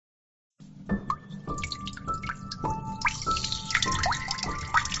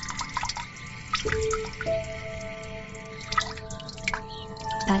Pat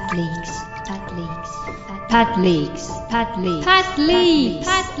leaks, Pat leaks, Pat leaks, Pat leaks, Pat leaks,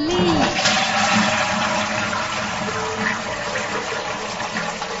 Pat leaks.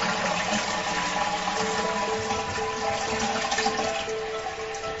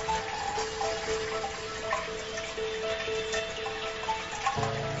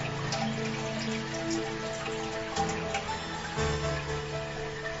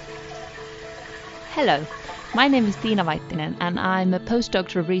 Hello, my name is Tiina Vaittinen and I'm a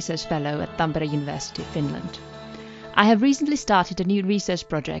postdoctoral research fellow at Tampere University, Finland. I have recently started a new research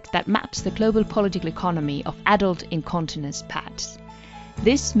project that maps the global political economy of adult incontinence pads.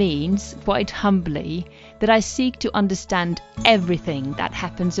 This means, quite humbly, that I seek to understand everything that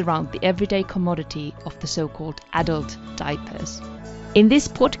happens around the everyday commodity of the so-called adult diapers. In this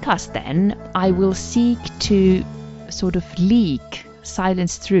podcast then, I will seek to sort of leak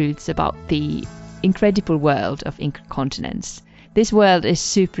silence truths about the incredible world of incontinence. This world is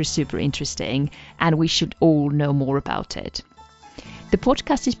super interesting and we should all know more about it. The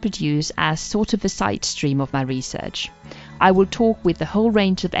podcast is produced as sort of a side stream of my research. I will talk with a whole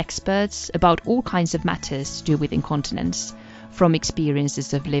range of experts about all kinds of matters to do with incontinence, from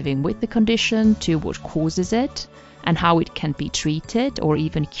experiences of living with the condition to what causes it and how it can be treated or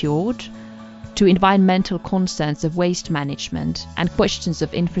even cured, to environmental concerns of waste management and questions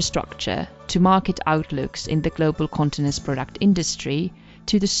of infrastructure, to market outlooks in the global continence product industry,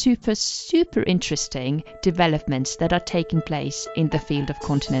 to the super interesting developments that are taking place in the field of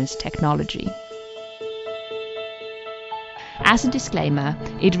continence technology. As a disclaimer,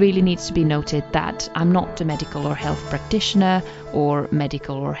 it really needs to be noted that I'm not a medical or health practitioner or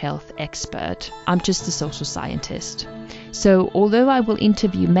medical or health expert. I'm just a social scientist. So although I will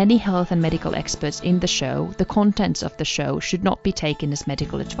interview many health and medical experts in the show, the contents of the show should not be taken as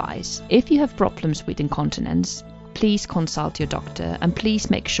medical advice. If you have problems with incontinence, please consult your doctor and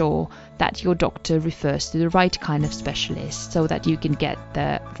please make sure that your doctor refers to the right kind of specialist so that you can get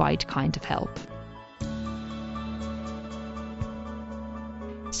the right kind of help.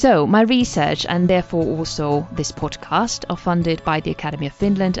 So, my research and therefore also this podcast are funded by the Academy of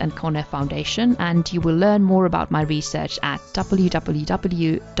Finland and Kone Foundation, and you will learn more about my research at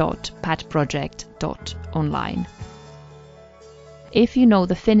www.patproject.online. If you know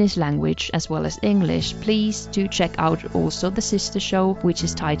the Finnish language as well as English, please do check out also the sister show, which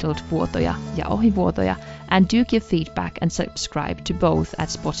is titled Vuotoja ja Ohivuotoja, and do give feedback and subscribe to both at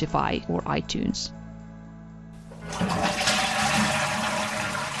Spotify or iTunes.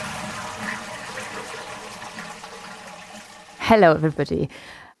 Hello everybody.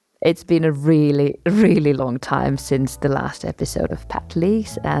 It's been a really long time since the last episode of Pat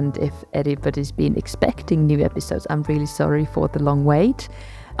Leaks, and if anybody's been expecting new episodes, I'm really sorry for the long wait.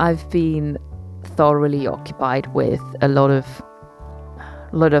 I've been thoroughly occupied with a lot of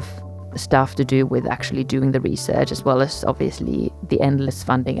stuff to do with actually doing the research, as well as obviously the endless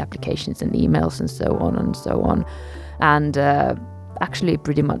funding applications and emails and so on. And actually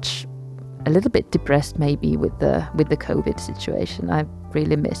pretty much a little bit depressed maybe with the COVID situation. I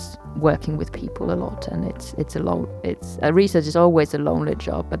really miss working with people a lot, and research is always a lonely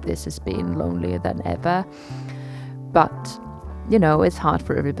job, but this has been lonelier than ever. But it's hard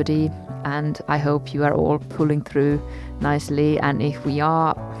for everybody, and I hope you are all pulling through nicely. And if we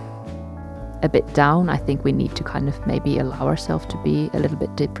are a bit down, I think we need to kind of maybe allow ourselves to be a little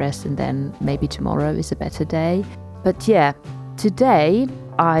bit depressed, and then maybe tomorrow is a better day. But yeah, today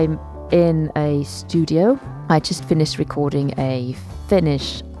I'm in a studio. I just finished recording a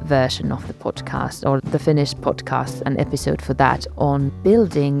Finnish version of the podcast, or the Finnish podcast, an episode for that on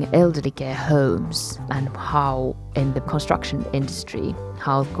building elderly care homes and how in the construction industry,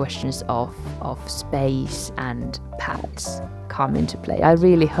 how questions of space and pads come into play. I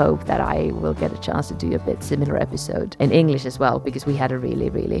really hope that I will get a chance to do a bit similar episode in English as well, because we had a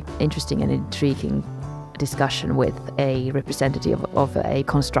really interesting and intriguing discussion with a representative of a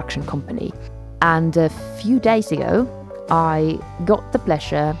construction company. And a few days ago, I got the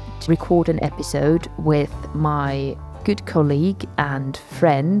pleasure to record an episode with my good colleague and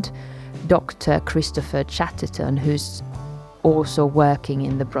friend, Dr. Christopher Chatterton, who's also working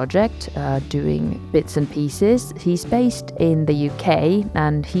in the project, doing bits and pieces. He's based in the UK,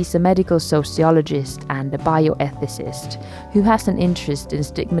 and he's a medical sociologist and a bioethicist who has an interest in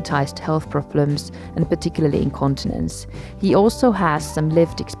stigmatized health problems and particularly incontinence. He also has some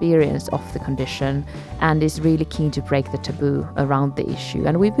lived experience of the condition and is really keen to break the taboo around the issue.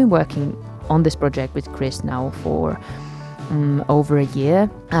 And we've been working on this project with Chris now for over a year,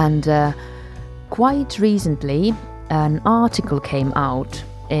 and quite recently an article came out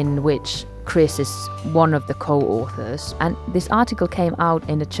in which Chris is one of the co-authors, and this article came out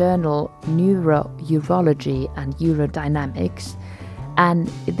in the journal Neurourology and Urodynamics, and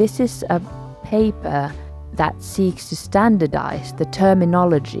this is a paper that seeks to standardize the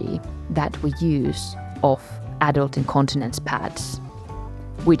terminology that we use of adult incontinence pads,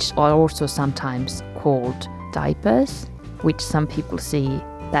 which are also sometimes called diapers, which some people see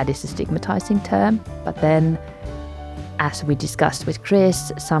that is a stigmatizing term, but then, as we discussed with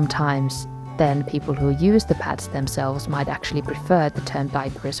Chris, sometimes then people who use the pads themselves might actually prefer the term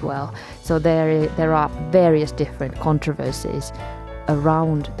diaper as well. So there are various different controversies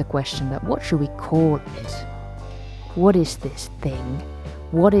around the question that what should we call it? What is this thing?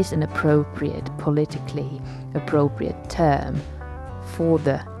 What is an appropriate, politically appropriate term for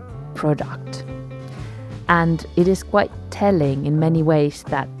the product? And it is quite telling in many ways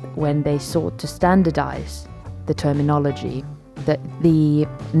that when they sought to standardize the terminology, the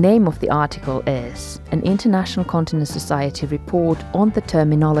name of the article is An International Continence Society Report on the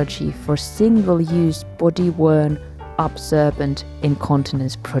Terminology for Single-Use Body-Worn Absorbent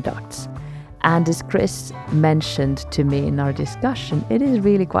Incontinence Products. And as Chris mentioned to me in our discussion, it is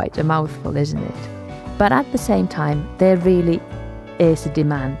really quite a mouthful, isn't it? But at the same time, there really is a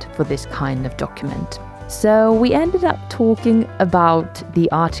demand for this kind of document. So we ended up talking about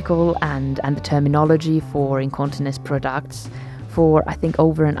the article and the terminology for incontinence products for, I think,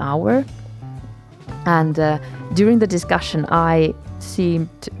 over an hour. And during the discussion, we seemed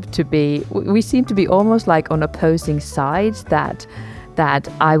to be almost like on opposing sides, that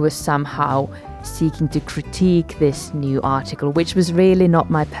I was somehow seeking to critique this new article, which was really not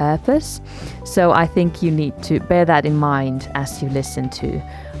my purpose. So I think you need to bear that in mind as you listen to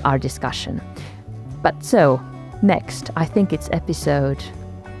our discussion. But so, next, I think it's episode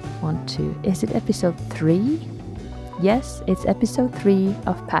 3? Yes, it's episode 3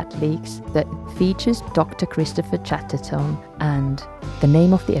 of Pat Leaks that features Dr. Christopher Chatterton, and the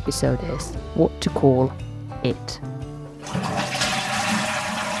name of the episode is What to Call It.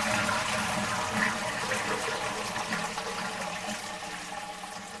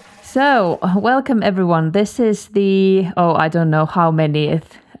 So, welcome everyone. This is the, I don't know how many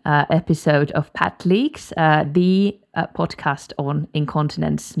episode of Pat Leaks, the podcast on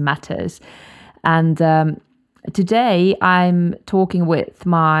incontinence matters. And today I'm talking with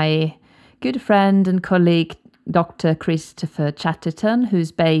my good friend and colleague, Dr. Christopher Chatterton,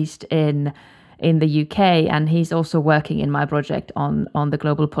 who's based in the UK, and he's also working in my project on the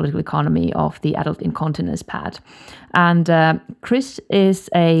global political economy of the adult incontinence pad. And Chris is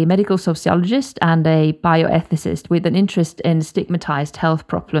a medical sociologist and a bioethicist with an interest in stigmatized health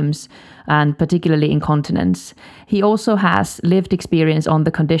problems and particularly incontinence. He also has lived experience on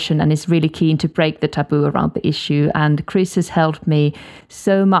the condition and is really keen to break the taboo around the issue. And Chris has helped me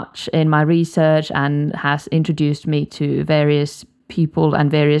so much in my research and has introduced me to various people and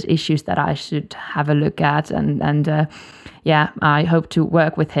various issues that I should have a look at. And I hope to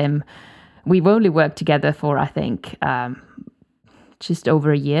work with him. We've only worked together for, I think, just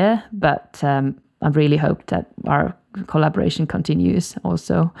over a year, but I really hope that our collaboration continues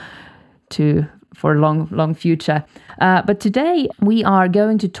also for a long future. But today we are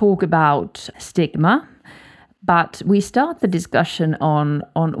going to talk about stigma, but we start the discussion on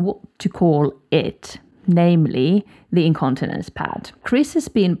what to call it, namely the incontinence pad. Chris has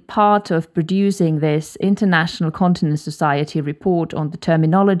been part of producing this International Continence Society report on the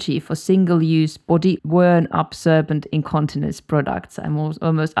terminology for single-use body-worn absorbent incontinence products. I'm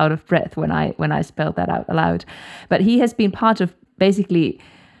almost out of breath when I spell that out aloud. But he has been part of basically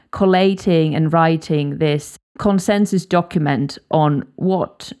collating and writing this consensus document on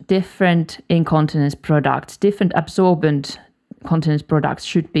what different incontinence products, different absorbent incontinence products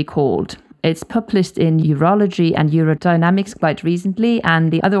should be called. It's published in Urology and Urodynamics quite recently,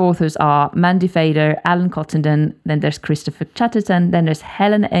 and the other authors are Mandy Fader, Alan Cottenden, then there's Christopher Chatterton, then there's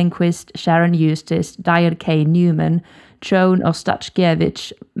Helen Enquist, Sharon Eustace, Diane K. Newman, Joan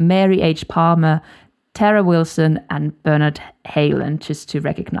Ostachkiewicz, Mary H. Palmer, Tara Wilson, and Bernard Halen, just to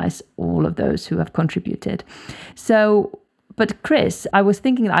recognize all of those who have contributed. So, but Chris, I was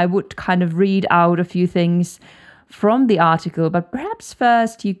thinking I would kind of read out a few things from the article, but perhaps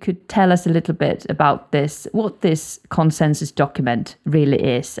first you could tell us a little bit about this, what this consensus document really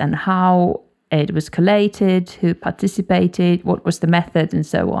is and how it was collated, who participated, what was the method, and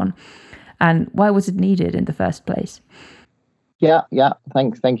so on, and why was it needed in the first place? Yeah.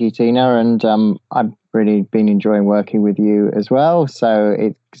 Thank you, Tina, and I've really been enjoying working with you as well. So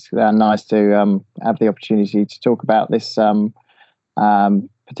it's nice to have the opportunity to talk about this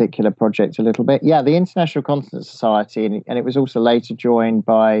particular project a little bit. Yeah, the International Continence Society, and it was also later joined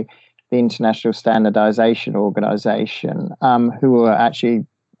by the International Standardization Organization, who were actually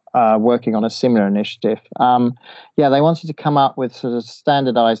working on a similar initiative. They wanted to come up with sort of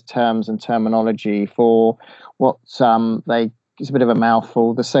standardized terms and terminology for what it's a bit of a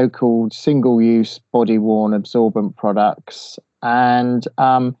mouthful, the so-called single-use body-worn absorbent products. And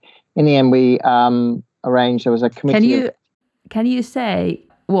in the end, we arranged, there was a committee. Can you say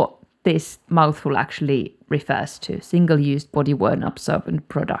what this mouthful actually refers to? Single-use body-worn absorbent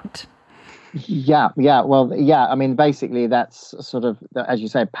product. Yeah. I mean, basically, that's sort of, as you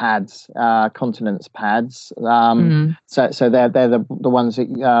say, pads, continence pads. So they're the ones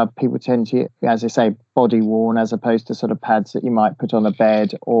that people tend to, as I say, body worn, as opposed to sort of pads that you might put on a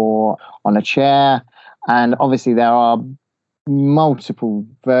bed or on a chair. And obviously, there are multiple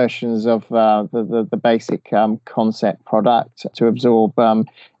versions of the basic concept product to absorb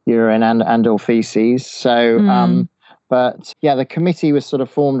urine and or feces. So. But yeah, the committee was sort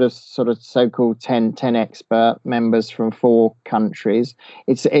of formed of sort of so-called 10 expert members from 4 countries.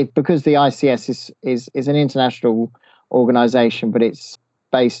 It's because the ICS is an international organisation, but it's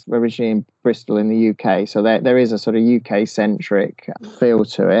based originally in Bristol in the UK. So there is a sort of UK-centric feel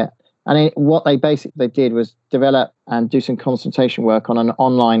to it. And what they basically did was develop and do some consultation work on an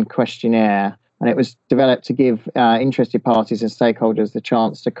online questionnaire. And it was developed to give interested parties and stakeholders the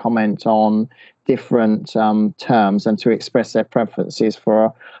chance to comment on different terms and to express their preferences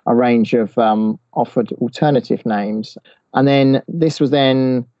for a range of offered alternative names. And then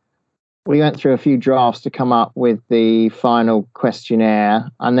we went through a few drafts to come up with the final questionnaire.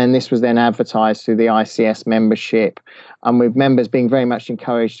 And then this was then advertised through the ICS membership, and with members being very much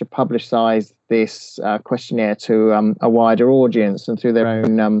encouraged to publicise this questionnaire to a wider audience and through their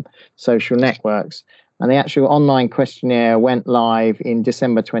own social networks. And the actual online questionnaire went live in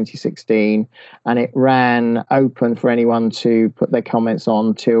December 2016, and it ran open for anyone to put their comments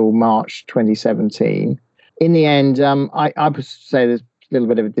on till March 2017. In the end, I would say there's a little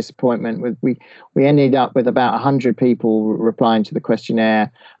bit of a disappointment. We ended up with about 100 people replying to the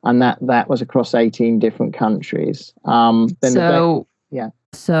questionnaire, and that was across 18 different countries.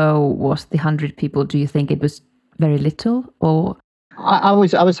 So was the 100 people, do you think it was very little, or? I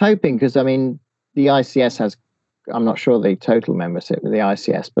was hoping, because I mean, the ICS has, I'm not sure the total membership of the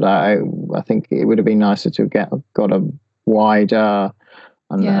ICS, but I think it would have been nicer to got a wider.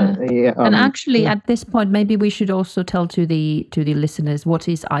 And actually, at this point, maybe we should also tell to the listeners what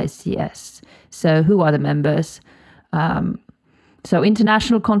is ICS. So who are the members? So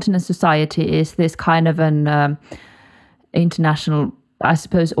International Continence Society is this kind of an international, I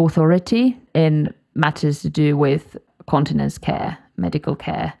suppose, authority in matters to do with continence care, medical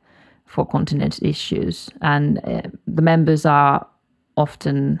care for continence issues. And the members are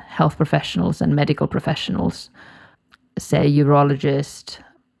often health professionals and medical professionals, say urologist,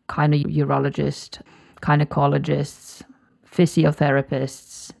 gynecologists,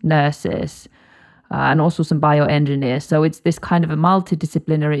 physiotherapists, nurses, and also some bioengineers. So it's this kind of a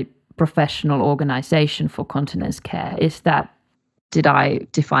multidisciplinary professional organization for continence care. Did I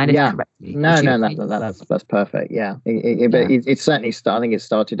define it correctly? No, that's perfect. Yeah, it certainly I think it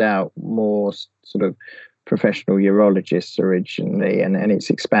started out more sort of professional urologists originally, and it's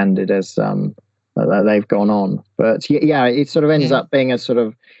expanded as they've gone on. But it sort of ends up being a sort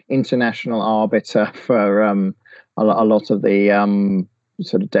of international arbiter for a lot of the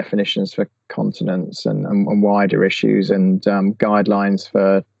sort of definitions for continence and wider issues and guidelines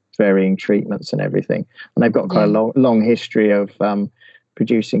for varying treatments and everything. And they've got quite a long history of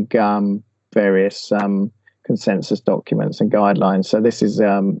producing various consensus documents and guidelines. So this is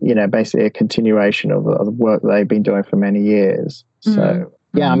basically a continuation of the work that they've been doing for many years. So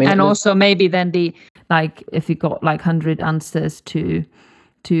I mean, and also maybe then if you got 100 answers to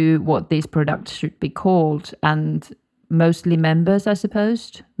what these products should be called, and mostly members, I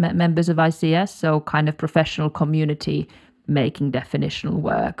suppose, members of ICS, so kind of professional community making definitional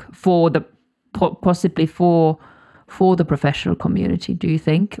work for the possibly for the professional community, do you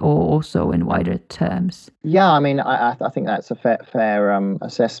think, or also in wider terms? Yeah, I mean, I think that's a fair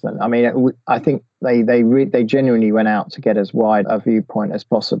assessment. I mean, I think they genuinely went out to get as wide a viewpoint as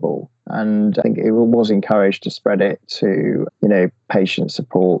possible, and I think it was encouraged to spread it to patient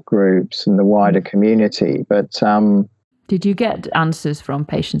support groups and the wider community. But did you get answers from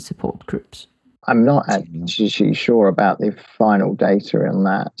patient support groups? I'm not actually sure about the final data on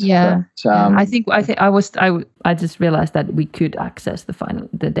that. Yeah, but, I just realized that we could access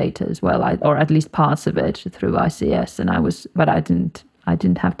the data as well, or at least parts of it through ICS, but I didn't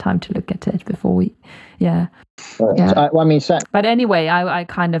have time to look at it before we. But anyway, I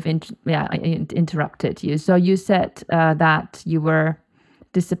kind of interrupted you. So you said that you were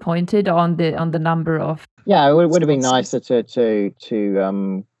disappointed on the number of? Yeah, it would have been nicer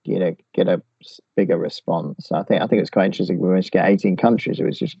to get a bigger response. I think it was quite interesting. We managed to get 18 countries. It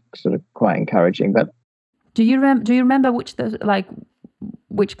was just sort of quite encouraging. But do you remember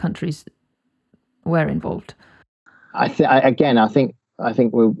which countries were involved? I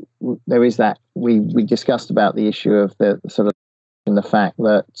think there is that we discussed about the issue of the sort of and the fact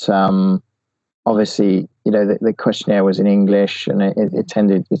that obviously the questionnaire was in English, and it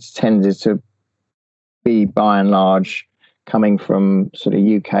tended to be by and large coming from sort of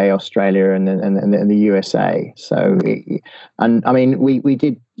UK, Australia, and the USA. So, and I mean, we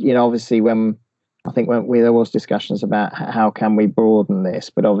did, obviously when there was discussions about how can we broaden this,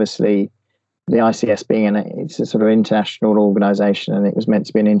 but obviously the ICS being it's a sort of international organisation, and it was meant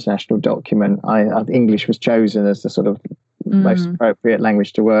to be an international document. English was chosen as the sort of most appropriate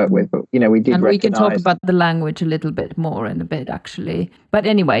language to work with, but we did. And we can talk about the language a little bit more in a bit, actually. But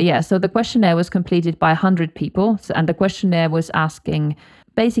anyway, yeah. So the questionnaire was completed by 100 people, and the questionnaire was asking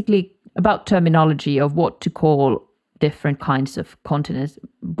basically about terminology of what to call different kinds of continence,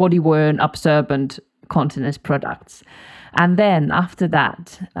 body-worn, absorbent continence products, and then after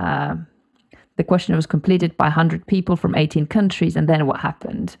that. The questionnaire was completed by 100 people from 18 countries, and then what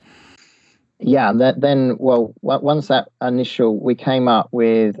happened? Yeah, once that we came up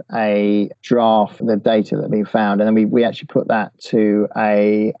with a draft of the data that we found, and then we actually put that to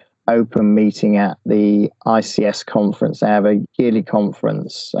a open meeting at the ICS conference. They have a yearly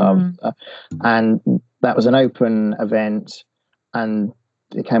conference, and that was an open event, and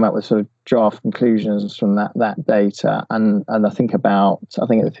it came up with sort of draft conclusions from that data, and I think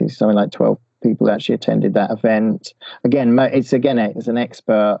it's something like 12 people actually attended that event. It's an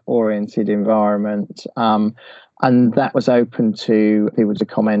expert-oriented environment, and that was open to people to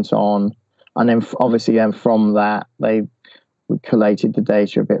comment on. And then, obviously, from that, they collated the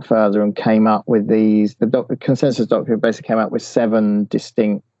data a bit further and came up with these. The consensus document basically came up with 7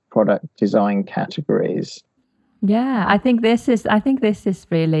 distinct product design categories. Yeah, I think this is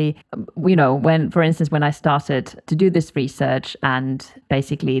really, for instance, when I started to do this research, and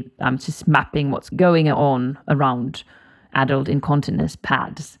basically I'm just mapping what's going on around adult incontinence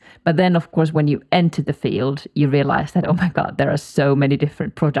pads. But then, of course, when you enter the field, you realize that, oh my God, there are so many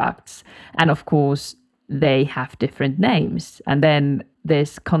different products. And of course, they have different names. And then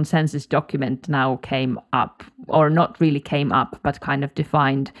this consensus document now came up, or not really came up, but kind of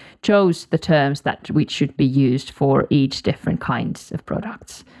chose the terms which should be used for each different kinds of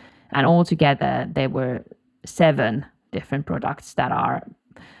products. And altogether, there were 7 different products that are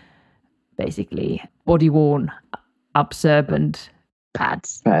basically body-worn, absorbent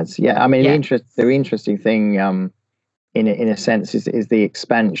pads. Yeah. I mean, the interesting thing in a sense is the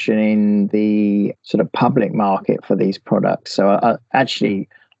expansion in the sort of public market for these products. So actually,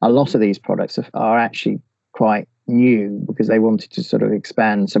 a lot of these products are actually quite new because they wanted to sort of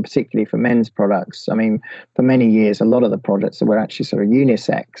expand. So particularly for men's products, I mean, for many years, a lot of the products were actually sort of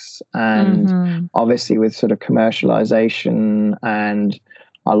unisex, and obviously with sort of commercialization and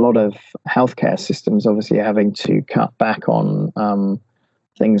a lot of healthcare systems obviously having to cut back on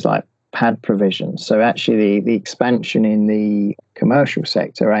things like pad provision. So actually the expansion in the commercial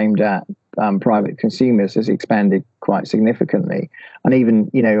sector aimed at private consumers has expanded quite significantly. And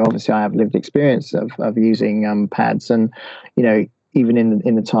even, obviously I have lived experience of using pads, and, even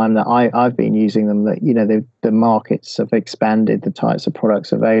in the time that I've been using them, that, the markets have expanded, the types of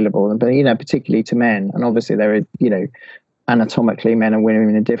products available, but, particularly to men. And obviously there are, anatomically men and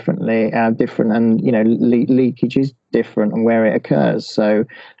women are different, and, leakage is different and where it occurs. So,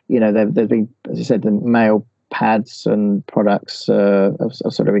 there's been, as I said, the male pads and products have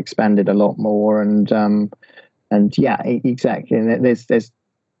sort of expanded a lot more, and yeah, exactly. And there's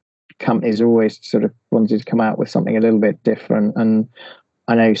companies always sort of wanted to come out with something a little bit different, and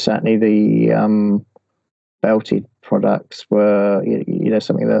I know certainly the belted products were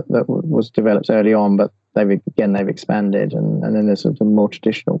something that was developed early on, but they've expanded, and then there's sort of more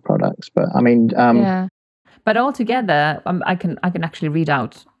traditional products. But I mean, yeah. But altogether, I can actually read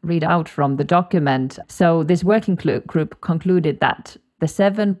out from the document. So this working group concluded that the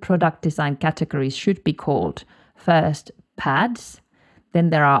 7 product design categories should be called first pads. Then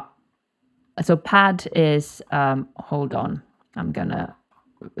there are, so pad is, hold on, I'm gonna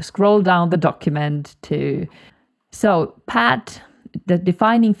scroll down the document to, so pad. The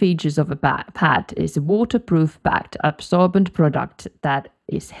defining features of a pad is a waterproof backed absorbent product that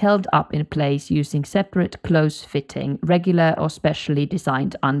is held up in place using separate close-fitting, regular or specially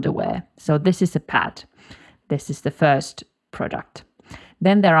designed underwear. So this is a pad. This is the first product.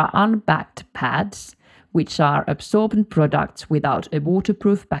 Then there are unbacked pads, which are absorbent products without a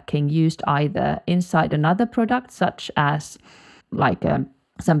waterproof backing used either inside another product, such as like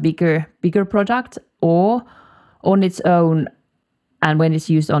some bigger product, or on its own. And when it's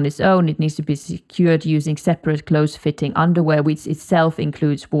used on its own, it needs to be secured using separate close-fitting underwear, which itself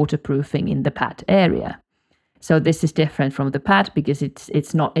includes waterproofing in the pad area. So this is different from the pad because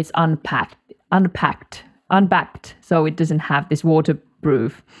it's unbacked, so it doesn't have this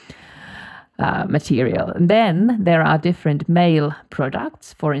waterproof material. And then there are different male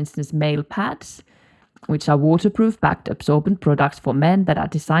products, for instance, male pads, which are waterproof backed absorbent products for men that are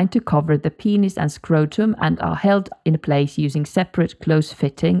designed to cover the penis and scrotum and are held in place using separate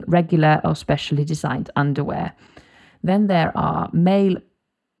close-fitting, regular or specially designed underwear. Then there are male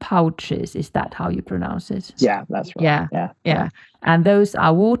pouches. Is that how you pronounce it? Yeah, that's right. Yeah. And those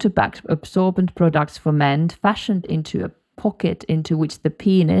are water-backed absorbent products for men, fashioned into a pocket into which the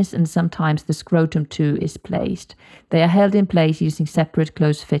penis and sometimes the scrotum too is placed. They are held in place using separate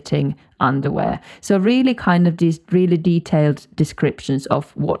close-fitting underwear. So really kind of these really detailed descriptions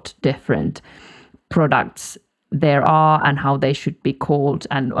of what different products there are and how they should be called,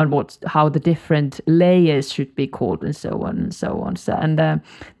 and how the different layers should be called, and so on and so on. So, and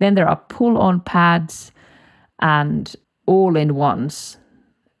then there are pull-on pads and all-in-ones,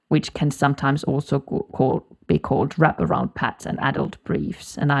 which can sometimes also be called wraparound pads and adult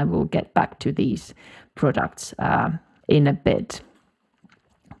briefs. And I will get back to these products in a bit.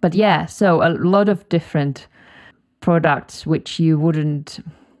 But yeah, so a lot of different products which you wouldn't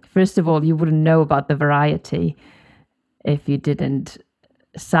know about the variety if you didn't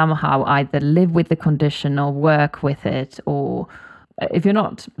somehow either live with the condition or work with it, or if you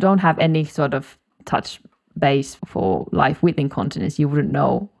don't have any sort of touch base for life with incontinence, you wouldn't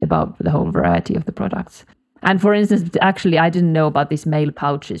know about the whole variety of the products. And for instance, actually, I didn't know about these male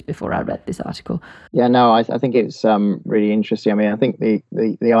pouches before I read this article. Yeah, no, I think it's really interesting. I mean, I think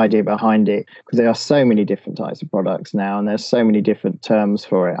the idea behind it, because there are so many different types of products now, and there's so many different terms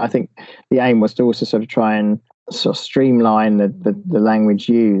for it. I think the aim was to also sort of try and sort of streamline the language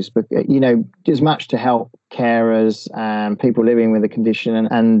used, but as much to help carers and people living with the condition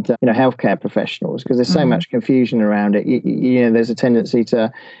and healthcare professionals, because there's so much confusion around it. There's a tendency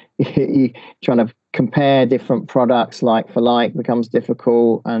to trying to compare different products like for like becomes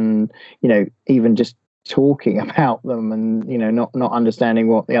difficult, and even just talking about them and not understanding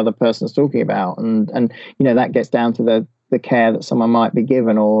what the other person's talking about, and that gets down to the care that someone might be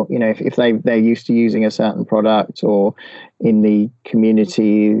given, or if they're used to using a certain product, or in the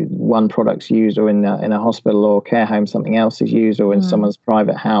community one product's used, or in a hospital or care home something else is used, or in someone's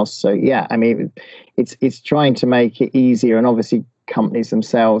private house. So yeah, I mean, it's trying to make it easier, and obviously companies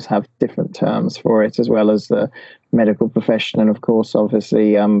themselves have different terms for it, as well as the medical profession, and of course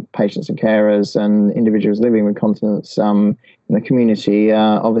obviously patients and carers and individuals living with continence in the community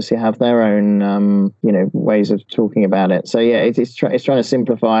obviously have their own ways of talking about it. So yeah, it's trying to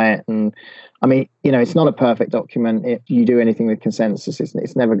simplify it. And I mean, it's not a perfect document. If you do anything with consensus,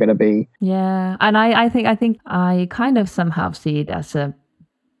 it's never going to be. Yeah, and I think I kind of somehow see it as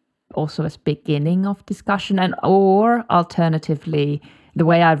also as beginning of discussion, or alternatively, the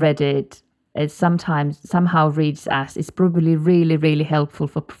way I read it somehow reads as it's probably really, really helpful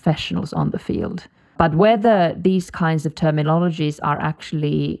for professionals on the field. But whether these kinds of terminologies are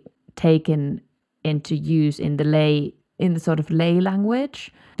actually taken into use in the sort of lay language,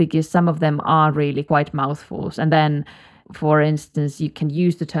 because some of them are really quite mouthfuls. And then, for instance, you can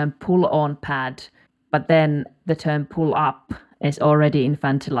use the term pull-on pad, but then the term pull-up is already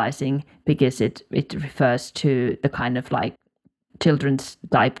infantilizing because it refers to the kind of like children's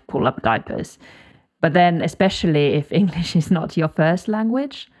pull-up diapers. But then, especially if English is not your first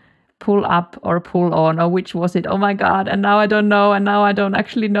language, pull up or pull on, or which was it? Oh my God. And now I don't know. And now I don't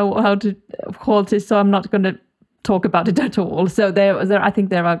actually know how to call this. So I'm not going to talk about it at all. So I think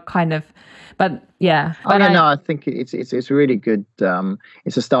there are kind of, but yeah. I think it's really good.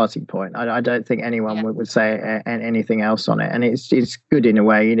 It's a starting point. I don't think anyone would say anything else on it, and it's good in a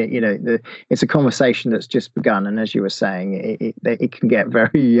way. It's a conversation that's just begun, and as you were saying, it can get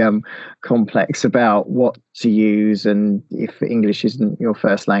very complex about what to use, and if English isn't your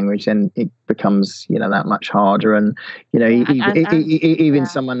first language, then it becomes that much harder. And even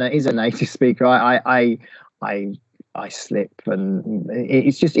someone that is a native speaker, I slip, and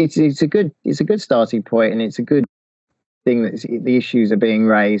it's a good starting point, and it's a good thing that the issues are being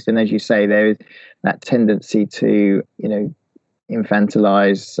raised. And as you say, there is that tendency to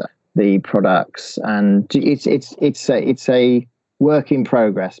infantilize the products, and it's a work in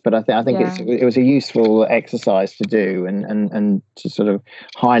progress, but I think it was a useful exercise to do and to sort of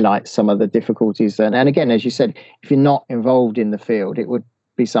highlight some of the difficulties. And again, as you said, if you're not involved in the field, it would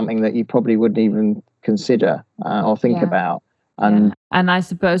be something that you probably wouldn't even consider or think about. And I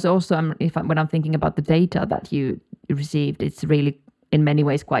suppose also, when I'm thinking about the data that you received, it's really in many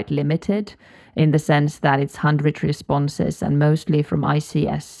ways quite limited, in the sense that it's 100 responses and mostly from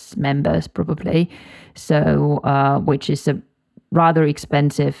ICS members probably, so which is a rather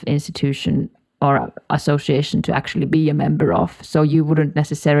expensive institution or association to actually be a member of. So you wouldn't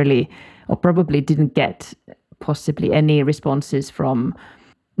necessarily, or probably didn't get possibly any responses from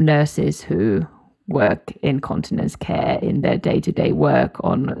nurses who work in continence care in their day-to-day work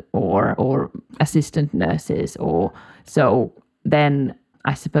or assistant nurses, or so then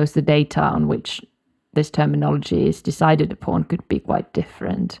I suppose the data on which this terminology is decided upon could be quite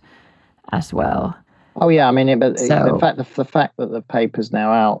different as well. Oh yeah, I mean, the fact that the paper's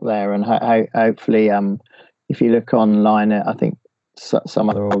now out there, and hopefully, if you look online, I think some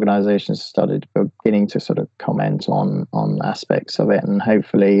other organisations started beginning to sort of comment on aspects of it, and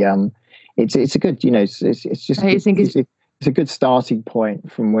hopefully, it's a good, it's a good starting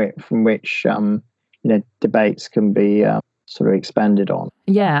point from which debates can be sort of expanded on.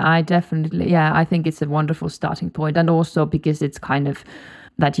 I think it's a wonderful starting point, and also because it's kind of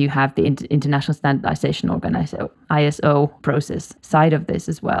that you have the International Standardization Organization, ISO process side of this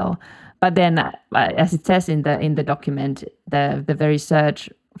as well. But then, as it says in the document, the very search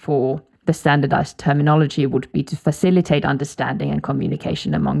for the standardized terminology would be to facilitate understanding and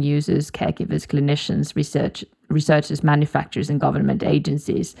communication among users, caregivers, clinicians, researchers, manufacturers, and government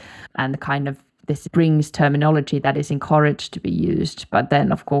agencies, and kind of this brings terminology that is encouraged to be used, but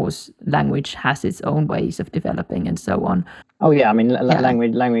then of course language has its own ways of developing and so on. Oh yeah, I mean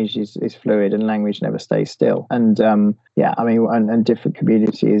language is fluid, and language never stays still. And and different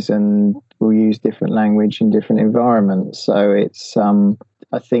communities and will use different language in different environments. So it's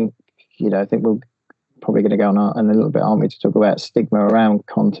I think we're probably going to go on a little bit, aren't we, to talk about stigma around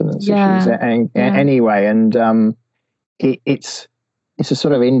continence issues anyway, and it's a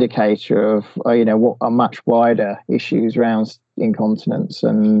sort of indicator of what are much wider issues around incontinence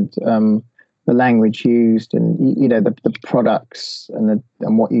and the language used, and the products and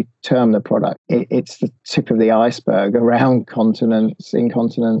what you term the product. It's the tip of the iceberg around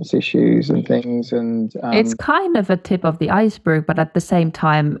incontinence issues and things, and it's kind of a tip of the iceberg, but at the same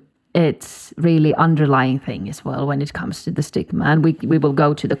time it's really underlying thing as well when it comes to the stigma. And we will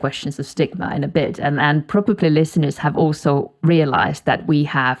go to the questions of stigma in a bit. And probably listeners have also realized that we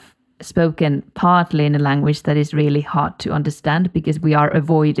have spoken partly in a language that is really hard to understand because we are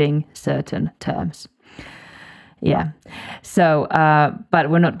avoiding certain terms. So, but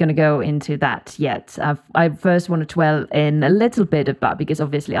we're not going to go into that yet. I first want to dwell in a little bit about, because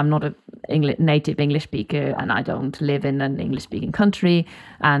obviously I'm not a native English speaker and I don't live in an English speaking country,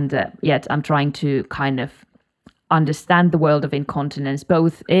 and yet I'm trying to kind of understand the world of incontinence,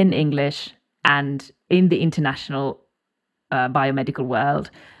 both in English and in the international biomedical world,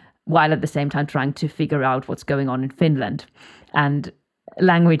 while at the same time trying to figure out what's going on in Finland. And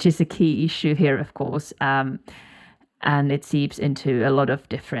language is a key issue here, of course. And it seeps into a lot of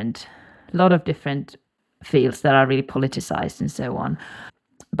different fields that are really politicized and so on.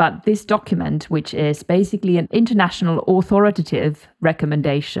 But this document, which is basically an international authoritative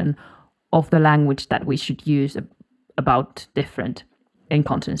recommendation of the language that we should use about different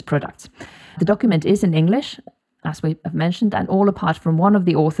incontinence products. The document is in English, as we have mentioned, and all apart from one of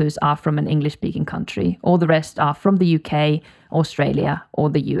the authors are from an English-speaking country. All the rest are from the UK, Australia,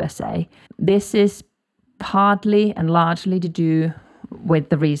 or the USA. This is partly and largely to do with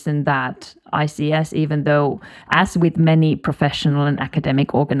the reason that ICS, even though, as with many professional and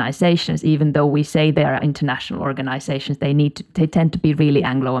academic organizations, even though we say they are international organizations, they tend to be really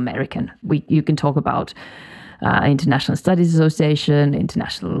Anglo-American. You can talk about International Studies Association,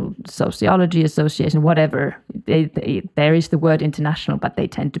 International Sociology Association, whatever. There is the word international, but they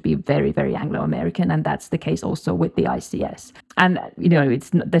tend to be very, very Anglo-American, and that's the case also with the ICS. And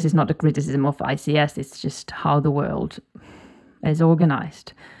this is not a criticism of ICS; it's just how the world is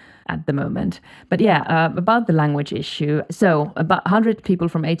organized at the moment. But about the language issue. So about 100 people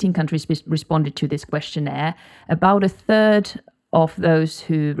from 18 countries responded to this questionnaire. About a third of those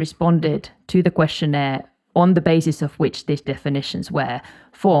who responded to the questionnaire, on the basis of which these definitions were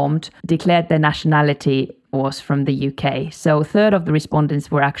formed, declared their nationality was from the UK. So a third of the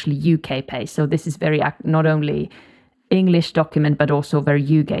respondents were actually UK-based. So this is very not only English document, but also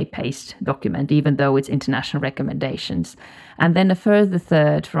very UK-based document, even though it's international recommendations. And then a further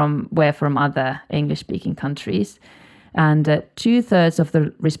third were from other English-speaking countries. And 2/3 of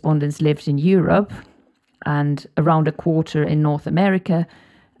the respondents lived in Europe, and around a quarter in North America,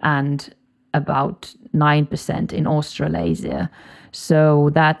 and about 9% in Australasia. So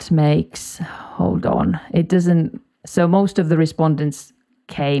that makes, so most of the respondents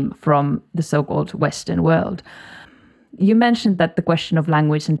came from the so-called Western world. You mentioned that the question of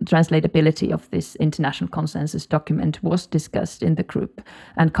language and translatability of this international consensus document was discussed in the group,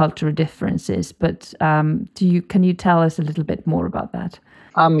 and cultural differences. But can you tell us a little bit more about that?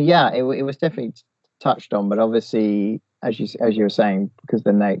 It was definitely touched on, but obviously, as you were saying, because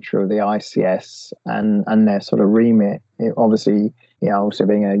the nature of the ICS and their sort of remit, obviously, also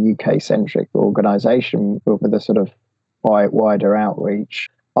being a UK-centric organisation with a sort of wider outreach,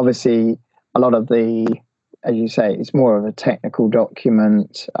 obviously, a lot of the, as you say, it's more of a technical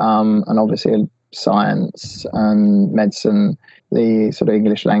document, and obviously science and medicine, the sort of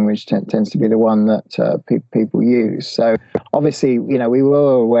English language tends to be the one that people use. So obviously, we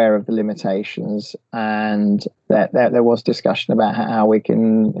were aware of the limitations, and that there was discussion about how we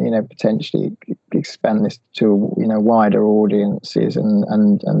can, potentially expand this to, wider audiences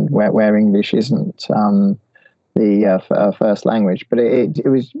and where English isn't the first language. But it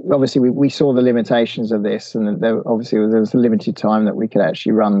was obviously we saw the limitations of this, and there was a limited time that we could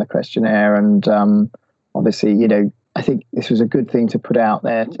actually run the questionnaire, and obviously, I think this was a good thing to put out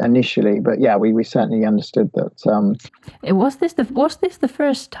there initially. But yeah, we certainly understood that. Was this the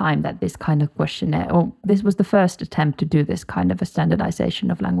first time that this kind of questionnaire, or this was the first attempt to do this kind of a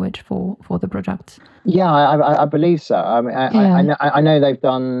standardization of language for the projects? Yeah, I believe so. I mean, I know they've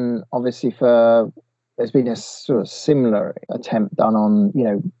done, obviously, there's been a sort of similar attempt done on,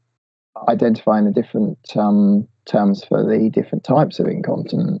 identifying the different terms for the different types of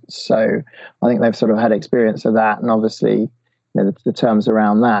incontinence. So I think they've sort of had experience of that, and obviously, the terms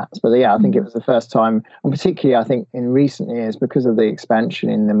around that. But yeah, I think it was the first time, and particularly I think in recent years, because of the expansion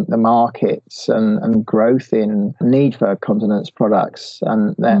in the markets and growth in need for continence products,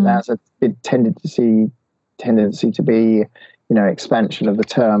 and there's a big tendency to be, expansion of the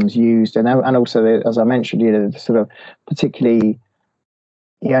terms used, and also, as I mentioned, sort of particularly,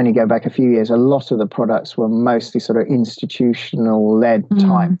 you only go back a few years, a lot of the products were mostly sort of institutional-led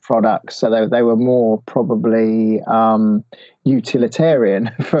type products, so they were more probably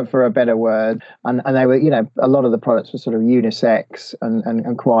utilitarian, for a better word, and they were, a lot of the products were sort of unisex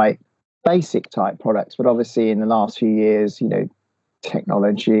and quite basic type products. But obviously, in the last few years,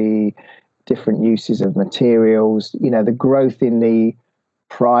 technology, different uses of materials, the growth in the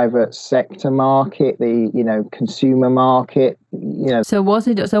private sector market, the consumer market, So was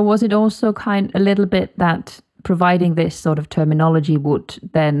it also a little bit that providing this sort of terminology would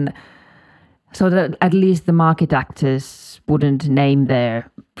then, so that at least the market actors wouldn't name their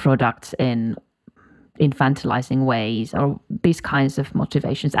products in infantilizing ways, or these kinds of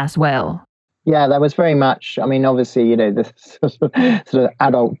motivations as well? Yeah, that was very much. I mean, obviously, the sort of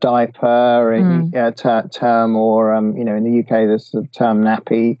adult diaper term, or in the UK, the sort of term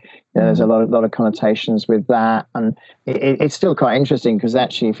nappy. There's a lot of connotations with that, and it's still quite interesting, because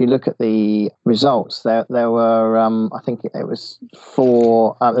actually, if you look at the results, there were I think it was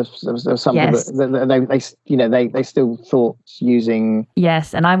 4. There was something that they still thought using.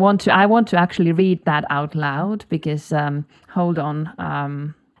 Yes, and I want to actually read that out loud, because hold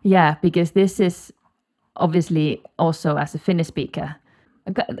on. Yeah, because this is obviously also, as a Finnish speaker,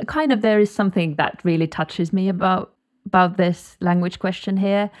 kind of, there is something that really touches me about this language question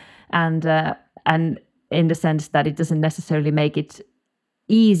here, and in the sense that it doesn't necessarily make it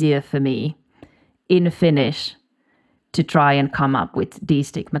easier for me in Finnish to try and come up with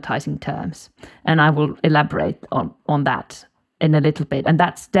destigmatizing terms, and I will elaborate on that in a little bit. And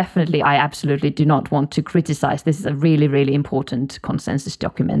that's definitely, I absolutely do not want to criticize. This is a really, really important consensus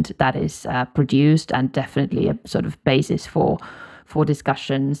document that is produced, and definitely a sort of basis for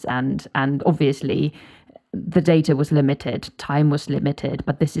discussions. And obviously the data was limited, time was limited,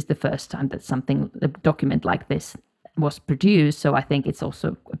 but this is the first time that a document like this was produced. So I think it's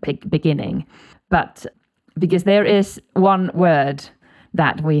also a big beginning. But because there is one word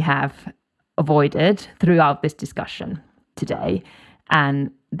that we have avoided throughout this discussion today, and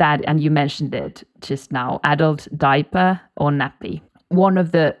you mentioned it just now, adult diaper or nappy. One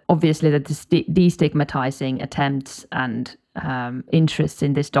of the, obviously, the destigmatizing attempts and interests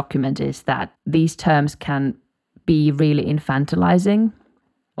in this document is that these terms can be really infantilizing,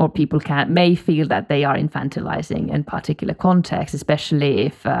 or people may feel that they are infantilizing in particular contexts, especially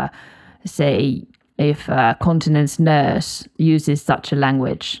if a continence nurse uses such a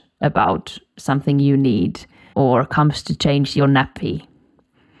language about something you need, or comes to change your nappy.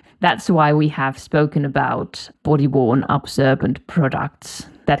 that's why we have spoken about body-worn absorbent products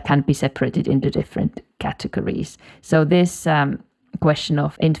that can be separated into different categories. So this question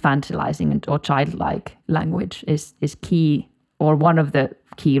of infantilizing or childlike language is key, or one of the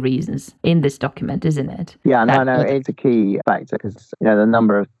key reasons in this document, isn't it? Yeah, no, it's a key factor because the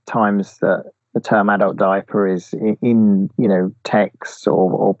number of times that the term adult diaper is in texts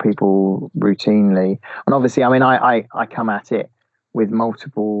or people routinely, and obviously, I mean, I come at it with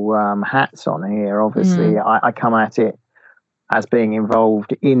multiple hats on here. Obviously, I come at it as being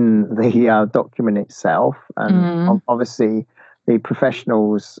involved in the document itself, and obviously, the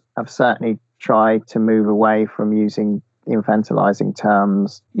professionals have certainly tried to move away from using infantilizing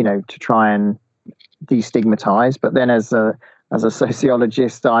terms, to try and destigmatize. But then as a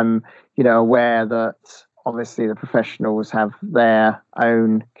sociologist, I'm, aware that obviously the professionals have their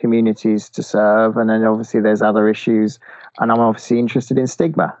own communities to serve. And then obviously there's other issues. And I'm obviously interested in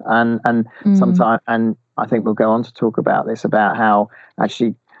stigma. And sometimes, and I think we'll go on to talk about this, about how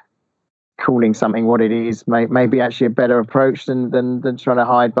actually calling something what it is may be actually a better approach than trying to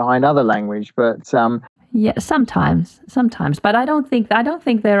hide behind other language. But yeah, sometimes, but I don't think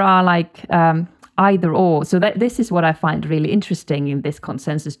there are like either or. So this is what I find really interesting in this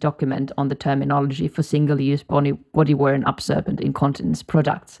consensus document on the terminology for single-use body-worn absorbent incontinence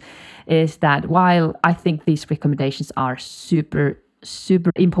products, is that while I think these recommendations are super,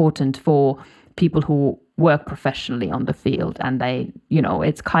 super important for people who work professionally on the field, and they,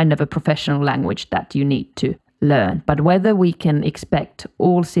 it's kind of a professional language that you need to learn. But whether we can expect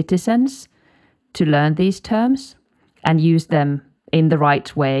all citizens to learn these terms and use them in the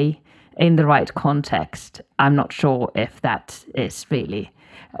right way, in the right context, I'm not sure if that is really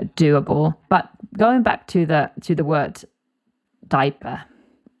doable. But going back to the word diaper,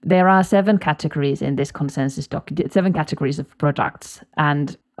 there are 7 categories in this consensus document, 7 categories of products.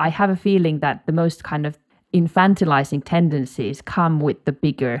 And I have a feeling that the most kind of infantilizing tendencies come with the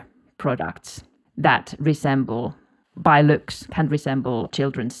bigger products that resemble, by looks, can resemble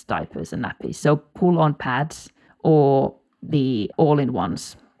children's diapers and nappies. So pull-on pads, or the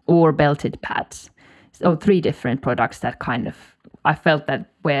all-in-ones, or belted pads. So 3 different products that kind of, I felt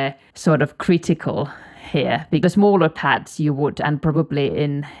that were sort of critical here. Because smaller pads you would, and probably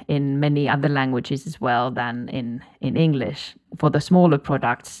in many other languages as well than in English, for the smaller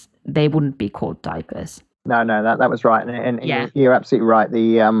products, they wouldn't be called diapers. No, that was right, and yeah. You're absolutely right.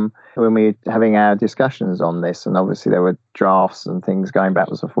 The when we were having our discussions on this, and obviously there were drafts and things going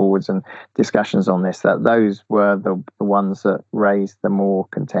backwards and forwards, and discussions on this, that those were the ones that raised the more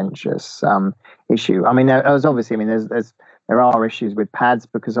contentious issue. I mean, there are issues with pads,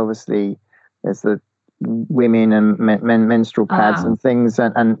 because obviously there's the women and menstrual pads and things,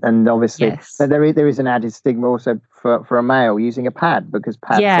 and obviously yes. there is an added stigma also for a male using a pad, because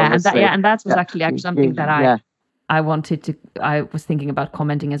pads and that was actually something that I wanted to, I was thinking about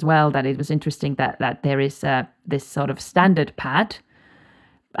commenting as well, that it was interesting that there is this sort of standard pad,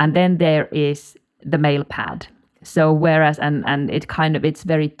 and then there is the male pad. So whereas and it kind of, it's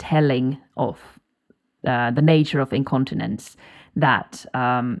very telling of the nature of incontinence, that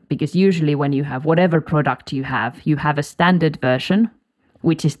because usually when you have whatever product you have a standard version,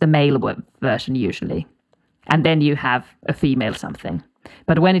 which is the male version usually, and then you have a female something.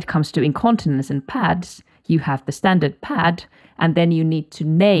 But when it comes to incontinence and pads, you have the standard pad, and then you need to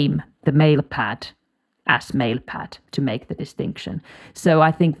name the male pad as male pad to make the distinction. So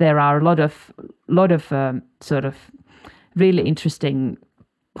I think there are a lot of sort of really interesting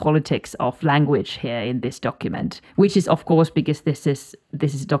politics of language here in this document, which is of course because this is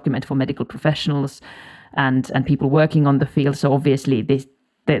a document for medical professionals and people working on the field. So obviously the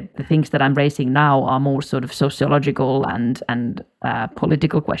things that I'm raising now are more sort of sociological and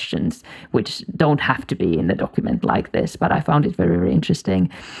political questions, which don't have to be in a document like this. But I found it very, very interesting.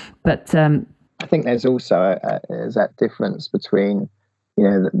 But I think there's also is that difference between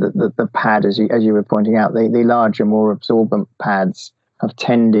the pad, as you were pointing out, the larger, more absorbent pads have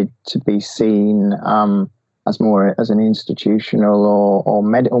tended to be seen as more as an institutional or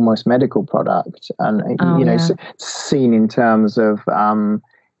almost medical product, and seen in terms of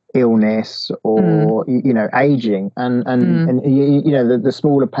illness or aging, and the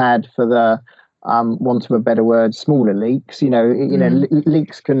smaller pad for the want of a better word, smaller leaks.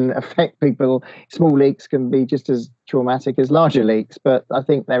 Leaks can affect people. Small leaks can be just as traumatic as larger leaks, but I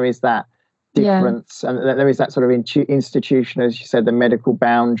think there is that difference, and there is that sort of institution, as you said, the medical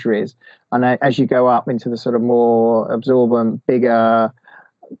boundaries, and as you go up into the sort of more absorbent, bigger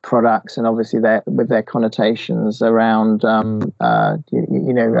products, and obviously with their connotations around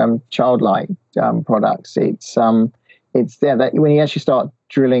childlike products, it's it's there that when you actually start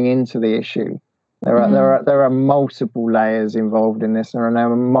drilling into the issue, there are multiple layers involved in this. There are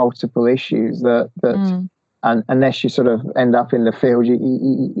now multiple issues that and unless you sort of end up in the field,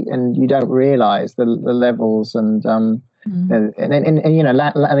 and you don't realise the levels and you know, at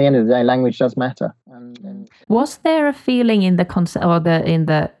the end of the day, language does matter. Was there a feeling in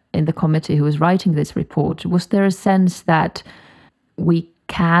the in the committee who was writing this report? Was there a sense that we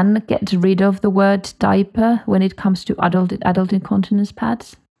can get rid of the word diaper when it comes to adult incontinence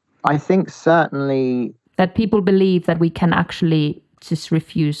pads? I think certainly that people believe that we can actually just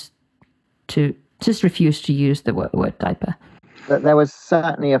refuse to use the word diaper. That there was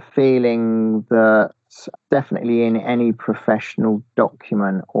certainly a feeling that definitely in any professional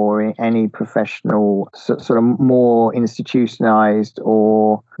document or in any professional sort of more institutionalized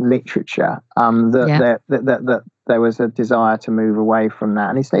or literature, that there was a desire to move away from that.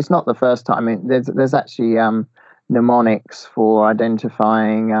 And it's not the first time. I mean, there's actually mnemonics for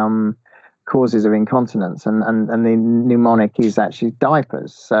identifying causes of incontinence, and the mnemonic is actually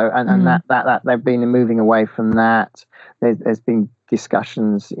diapers. So and that they've been moving away from that. There's been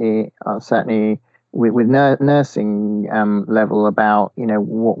discussions certainly with nursing level about, you know,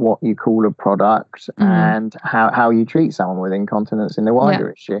 what you call a product and how you treat someone with incontinence in the wider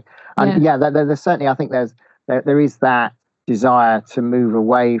issue. And there's certainly, I think there is that desire to move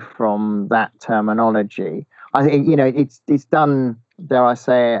away from that terminology. I think, you know, it's done, dare I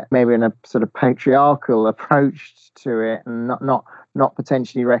say it, maybe in a sort of patriarchal approach to it, and not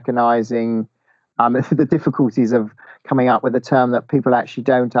potentially recognising the difficulties of coming up with a term that people actually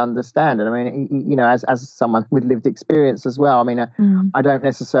don't understand. And I mean, you know, as someone with lived experience as well, I mean, I don't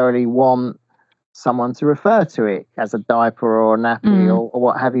necessarily want someone to refer to it as a diaper or a nappy or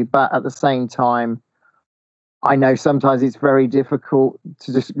what have you, but at the same time, I know sometimes it's very difficult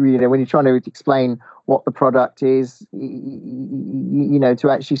to just, you know, when you're trying to explain what the product is, you know, to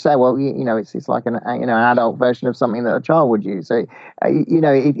actually say, well, you know, it's like an adult version of something that a child would use. So, you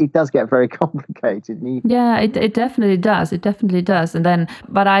know, it does get very complicated. Yeah, it definitely does. It definitely does. And then,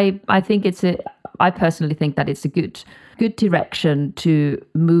 but I think I personally think that it's a good direction to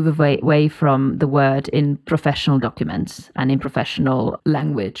move away from the word in professional documents and in professional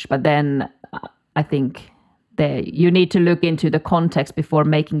language. But then I think you need to look into the context before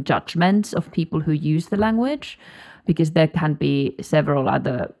making judgments of people who use the language, because there can be several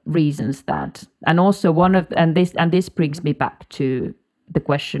other reasons that, and also this brings me back to the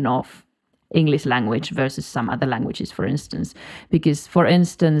question of English language versus some other languages, for instance, because for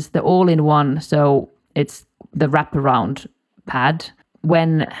instance, the all-in-one, so it's the wraparound pad,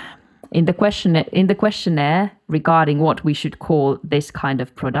 when in the questionnaire regarding what we should call this kind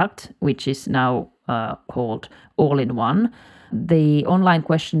of product, which is now called all-in-one, the online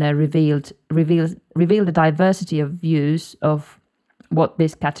questionnaire revealed a diversity of views of what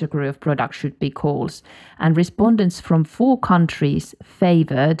this category of product should be called, and respondents from 4 countries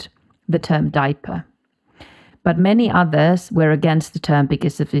favored the term diaper, but many others were against the term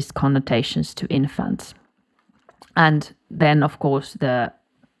because of its connotations to infants. And then, of course, the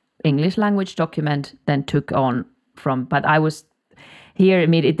English language document then took on from, but I was here, I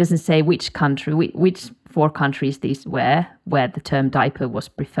mean, it doesn't say which country, which 4 countries these were, where the term diaper was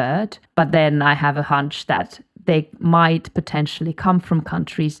preferred. But then I have a hunch that they might potentially come from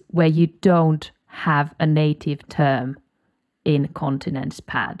countries where you don't have a native term incontinence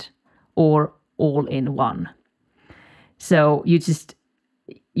pad or all-in-one. So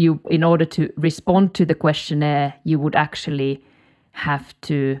you in order to respond to the questionnaire, you would actually have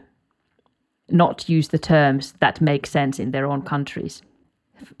to not use the terms that make sense in their own countries.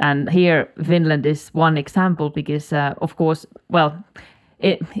 And here Finland is one example because, of course, well,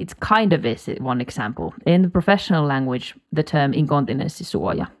 it kind of is one example. In the professional language, the term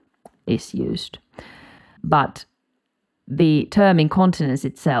inkontinenssisuoja is used. But the term incontinence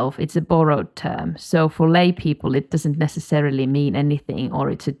itself, it's a borrowed term. So for lay people, it doesn't necessarily mean anything,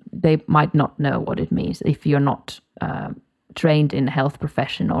 or they might not know what it means if you're not trained in a health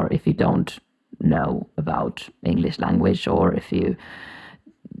profession, or if you don't know about English language, or if you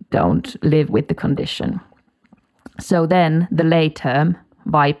don't live with the condition. So then the lay term,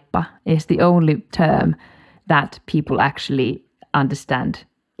 vaippa, is the only term that people actually understand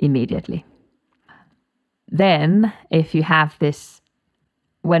immediately. Then if you have this,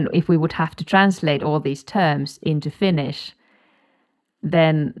 if we would have to translate all these terms into Finnish,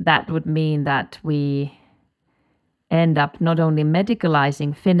 then that would mean that we end up not only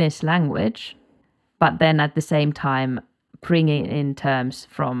medicalizing Finnish language, but then at the same time bringing in terms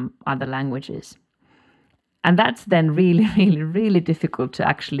from other languages. And that's then really, really, really difficult to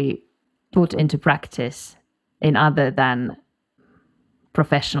actually put into practice in other than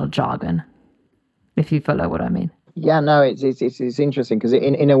professional jargon, if you follow what I mean. Yeah, no, it's interesting because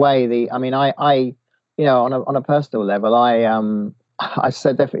in a way, I on a personal level, I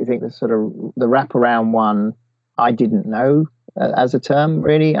so definitely think the sort of the wraparound one I didn't know as a term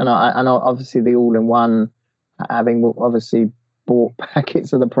really, and obviously the all-in-one, having obviously bought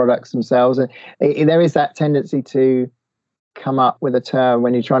packets of the products themselves, and there is that tendency to come up with a term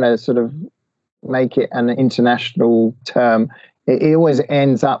when you're trying to sort of make it an international term. It always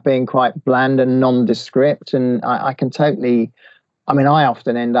ends up being quite bland and nondescript, and I can totally. I mean, I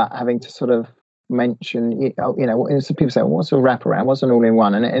often end up having to sort of mention, so people say, well, "What's a wraparound? What's an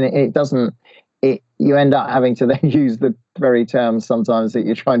all-in-one?" And it doesn't. You end up having to then use the very terms sometimes that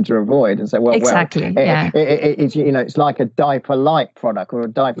you're trying to avoid, and say, "Well, exactly, yeah. It's like a diaper-like product or a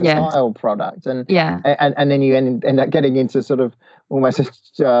diaper-style product," and then you end up getting into sort of almost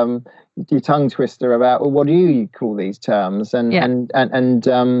your tongue twister about, well, what do you call these terms? And a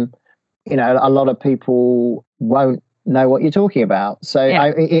lot of people won't know what you're talking about. So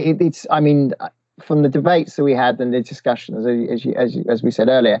from the debates that we had and the discussions, as we said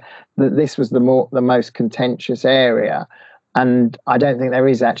earlier, that this was the most contentious area. And I don't think there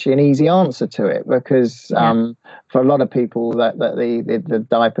is actually an easy answer to it, because for a lot of people that the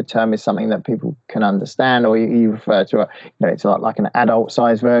diaper term is something that people can understand, or you refer to it's like an adult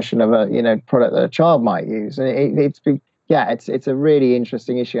sized version of a product that a child might use. And it's a really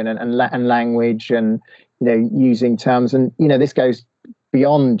interesting issue, and language, and using terms, and this goes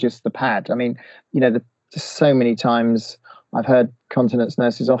beyond just the pad. I mean, just so many times I've heard continence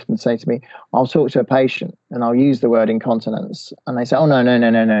nurses often say to me, I'll talk to a patient and I'll use the word incontinence, and they say, oh, no,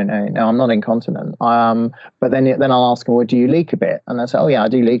 I'm not incontinent. But then I'll ask them, well, do you leak a bit? And they say, oh yeah, I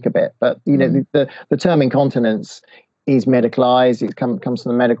do leak a bit. But the term incontinence is medicalized. It comes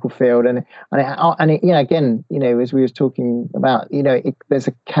from the medical field, and again, as we was talking about, it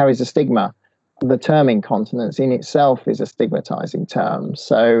carries a stigma. The term incontinence in itself is a stigmatizing term.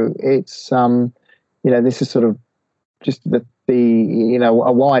 So it's this is sort of just the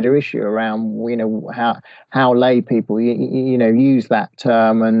a wider issue around how lay people use that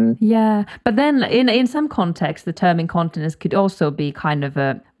term. And but then in some contexts the term incontinence could also be kind of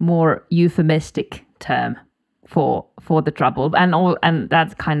a more euphemistic term for the trouble, and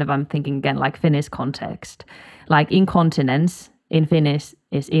that's kind of, I'm thinking again, like Finnish context, like incontinence in Finnish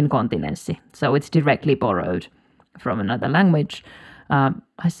is inkontinenssi, so it's directly borrowed from another language. I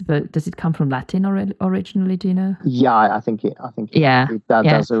suppose, does it come from Latin originally? Do you know? Yeah, I think it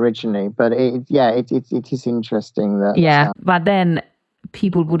does originally, but it is interesting that. But then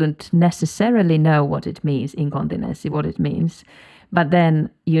people wouldn't necessarily know what it means, incontinency, what it means. But then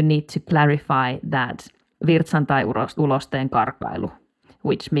you need to clarify that virtsan tai ulosteen karkailu,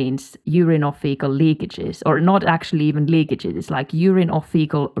 which means urine or fecal leakages, or not actually even leakages, it's like urine or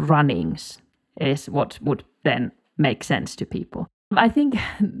fecal runnings is what would then make sense to people. I think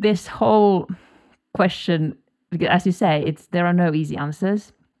this whole question, as you say, there are no easy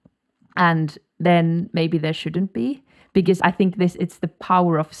answers, and then maybe there shouldn't be, because I think it's the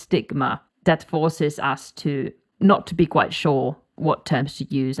power of stigma that forces us to not to be quite sure what terms to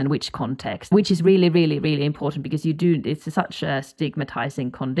use and which context, which is really, really, really important, because it's such a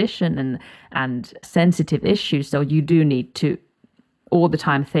stigmatizing condition and sensitive issue. So you do need to all the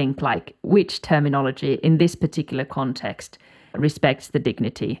time think like which terminology in this particular context respects the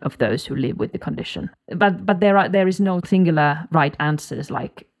dignity of those who live with the condition. But there is no singular right answers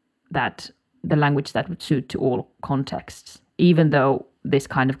like that, the language that would suit to all contexts, even though this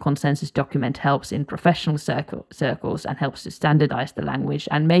kind of consensus document helps in professional circles and helps to standardize the language,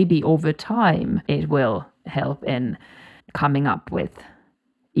 and maybe over time it will help in coming up with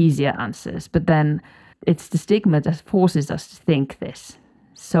easier answers. But then it's the stigma that forces us to think this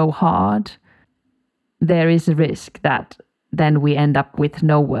so hard. There is a risk that then we end up with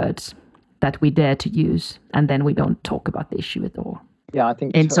no words that we dare to use, and then we don't talk about the issue at all. Yeah, I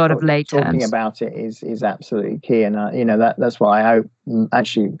think in sort of lay talking terms about it is absolutely key, and that's why I hope.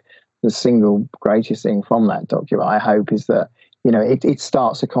 Actually, the single greatest thing from that document, I hope, is that it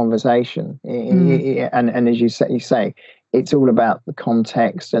starts a conversation, and as you say, it's all about the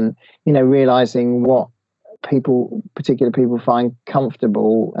context, and realizing what particular people find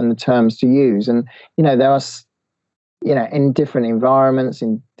comfortable and the terms to use, and there are. In different environments,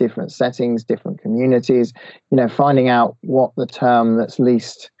 in different settings, different communities, finding out what the term that's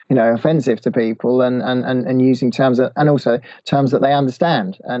least, offensive to people, and using terms and also terms that they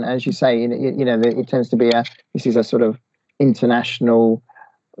understand. And as you say, it tends to be this is a sort of international,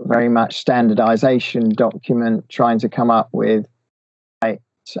 very much standardization document, trying to come up with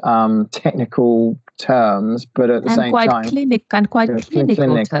technical terms, but at the same time,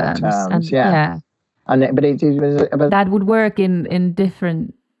 clinical terms. But that would work in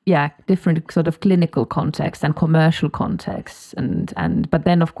different sort of clinical contexts and commercial contexts, but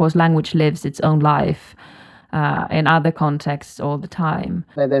then of course language lives its own life in other contexts all the time.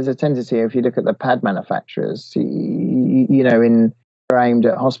 There's a tendency, if you look at the pad manufacturers, aimed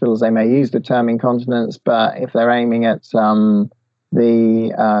at hospitals, they may use the term incontinence, but if they're aiming at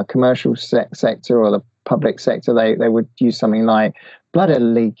the commercial sector or the public sector, they would use something like bladder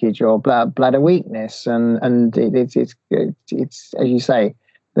leakage or bladder weakness, and it's as you say,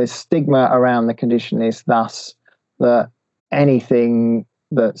 the stigma around the condition is thus that anything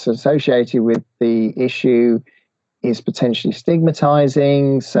that's associated with the issue is potentially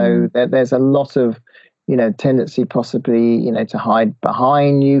stigmatizing. So there's a lot of tendency possibly to hide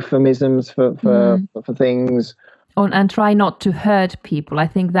behind euphemisms for things. And try not to hurt people. I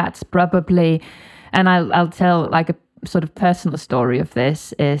think that's probably, and I'll tell like a sort of personal story of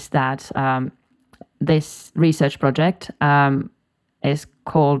this, is that this research project is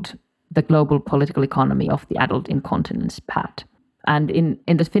called The Global Political Economy of the Adult Incontinence Pad. And in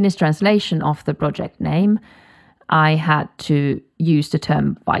the Finnish translation of the project name, I had to use the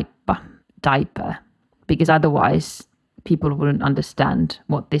term vaippa, diaper, because otherwise people wouldn't understand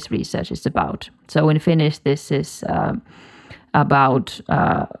what this research is about. So in Finnish, this is about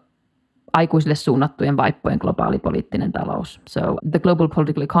aikuisille suunnattujen vaippojen globaali poliittinen talous. So the global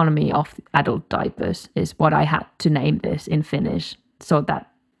political economy of adult diapers is what I had to name this in Finnish, so that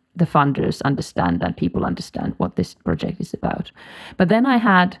the funders understand and people understand what this project is about. But then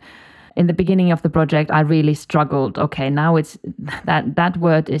in the beginning of the project, I really struggled. Okay, now it's that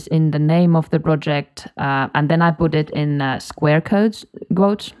word is in the name of the project, and then I put it in square quotes,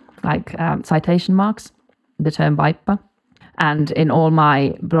 like citation marks, the term vaippa. And in all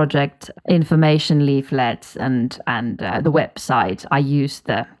my project information leaflets and the website, I use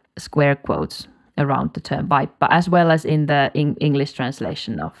the square quotes around the term vaippa, as well as in the English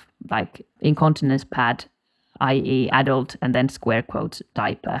translation of like incontinence pad, i.e. adult, and then square quotes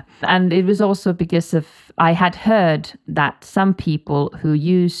diaper. And it was also because I had heard that some people who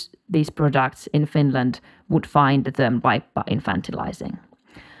use these products in Finland would find the term vaippa infantilizing.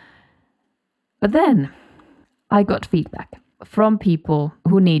 But then I got feedback from people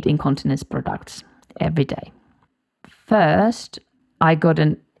who need incontinence products every day. First, I got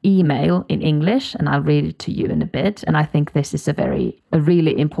an email in English, and I'll read it to you in a bit. And I think this is a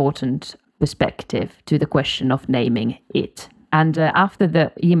really important perspective to the question of naming it. And after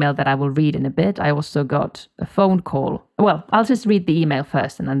the email that I will read in a bit, I also got a phone call. Well, I'll just read the email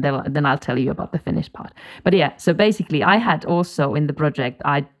first, and then I'll tell you about the Finnish part. But yeah, so basically I had also in the project,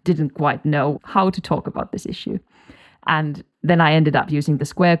 I didn't quite know how to talk about this issue. And then I ended up using the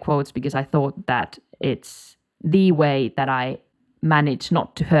square quotes because I thought that it's the way that I manage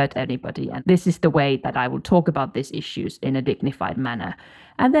not to hurt anybody. And this is the way that I will talk about these issues in a dignified manner.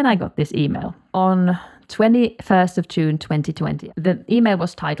 And then I got this email on 21st of June 2020. The email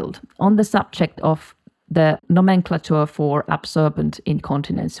was titled, "On the subject of the nomenclature for absorbent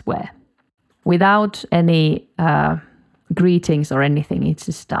incontinence wear." Without any greetings or anything, it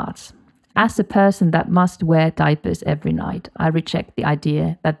just starts. "As a person that must wear diapers every night, I reject the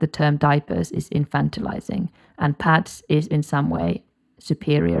idea that the term diapers is infantilizing and pads is in some way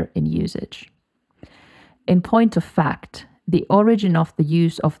superior in usage. In point of fact, the origin of the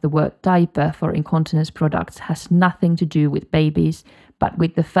use of the word diaper for incontinence products has nothing to do with babies, but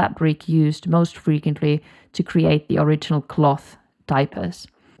with the fabric used most frequently to create the original cloth diapers.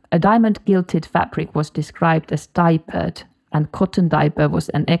 A diamond-gilded fabric was described as diapered, and cotton diaper was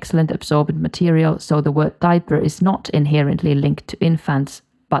an excellent absorbent material, so the word diaper is not inherently linked to infants,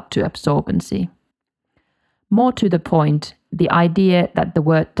 but to absorbency. More to the point, the idea that the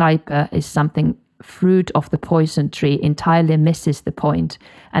word diaper is something fruit of the poison tree entirely misses the point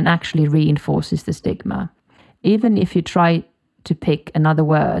and actually reinforces the stigma. Even if you try to pick another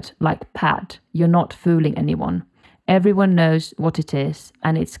word like pad, you're not fooling anyone. Everyone knows what it is,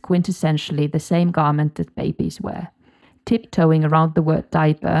 and it's quintessentially the same garment that babies wear. Tiptoeing around the word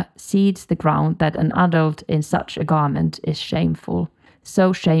diaper seeds the ground that an adult in such a garment is shameful.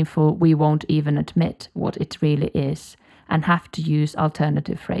 So shameful we won't even admit what it really is and have to use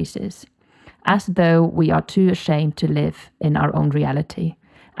alternative phrases. As though we are too ashamed to live in our own reality.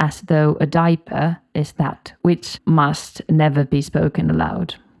 As though a diaper is that which must never be spoken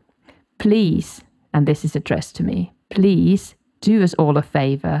aloud. Please, and this is addressed to me, please do us all a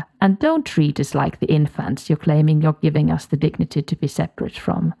favor and don't treat us like the infants you're claiming you're giving us the dignity to be separate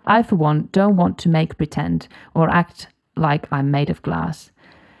from. I, for one, don't want to make pretend or act like I'm made of glass.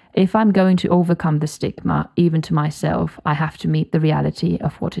 If I'm going to overcome the stigma, even to myself, I have to meet the reality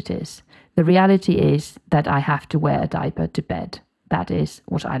of what it is. The reality is that I have to wear a diaper to bed. That is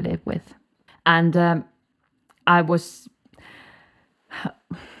what I live with. And I was...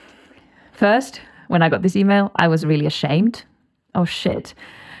 First, when I got this email, I was really ashamed. Oh, shit.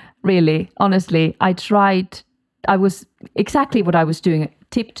 Really, honestly, I was exactly what I was doing,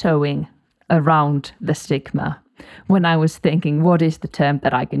 tiptoeing around the stigma when I was thinking, what is the term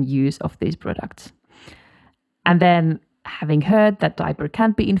that I can use of these products? And then having heard that diaper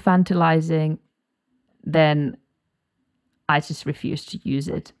can't be infantilizing, then I just refused to use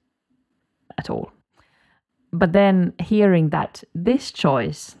it at all. But then hearing that this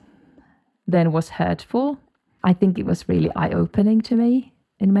choice then was hurtful, I think it was really eye-opening to me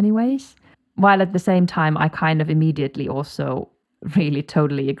in many ways. While at the same time, I kind of immediately also really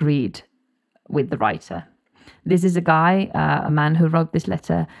totally agreed with the writer. This is a guy, a man who wrote this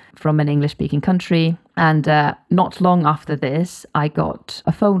letter from an English-speaking country. And not long after this, I got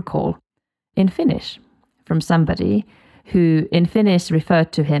a phone call in Finnish from somebody who in Finnish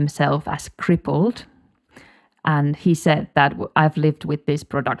referred to himself as crippled. And he said that I've lived with these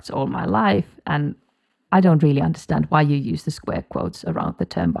products all my life, and I don't really understand why you use the square quotes around the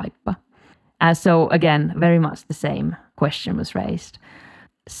term vaippa. And so again, very much the same question was raised.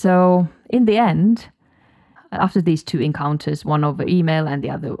 So in the end, after these two encounters, one over email and the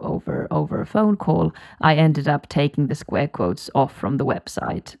other over a phone call, I ended up taking the square quotes off from the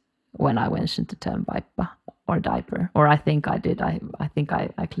website when I mentioned the term vaippa or diaper. Or I think I did. I think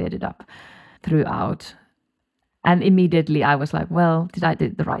I cleared it up throughout. And immediately I was like, well, did I do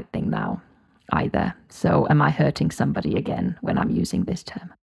the right thing now either? So am I hurting somebody again when I'm using this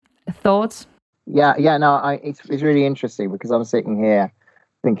term? Thoughts? Yeah, no, it's really interesting because I'm sitting here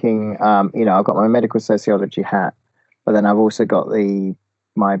thinking, I've got my medical sociology hat, but then I've also got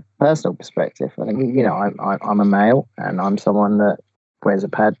my personal perspective. I think, I'm a male and I'm someone that wears a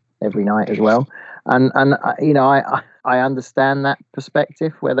pad every night as well. And I understand that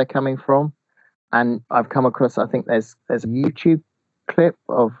perspective, where they're coming from. And I've come across, I think there's a YouTube clip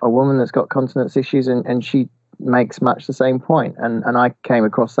of a woman that's got continence issues and she makes much the same point. And I came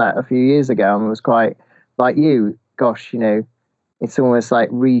across that a few years ago and was quite like you, gosh, it's almost like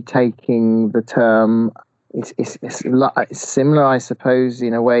retaking the term. It's similar, I suppose,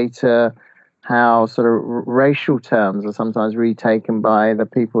 in a way to how sort of racial terms are sometimes retaken by the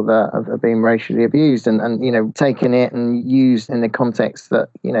people that are being racially abused and taking it and used in the context that,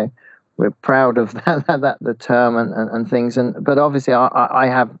 we're proud of that the term and things. But obviously I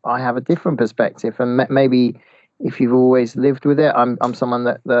have a different perspective, and maybe if you've always lived with it, I'm someone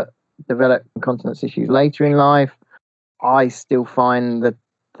that developed continence issues later in life. I still find that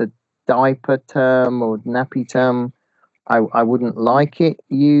the diaper term or nappy term, I wouldn't like it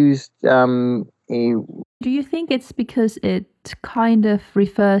used. Do you think it's because it kind of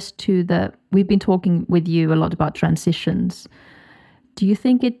refers to we've been talking with you a lot about transitions. Do you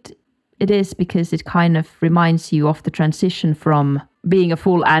think it is because it kind of reminds you of the transition from being a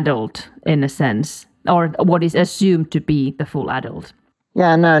full adult in a sense, or what is assumed to be the full adult?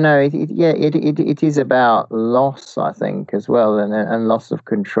 Yeah, no. It is about loss, I think, as well, and loss of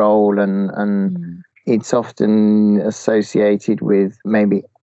control, and it's often associated with maybe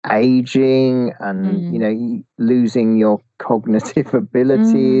aging and losing your cognitive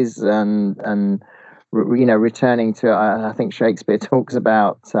abilities and returning to. I think Shakespeare talks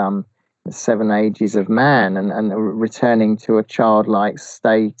about the 7 ages of man, and returning to a childlike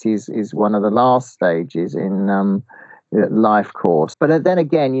state is one of the last stages in life course. But then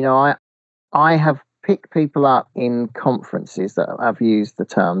again, I have picked people up in conferences that have used the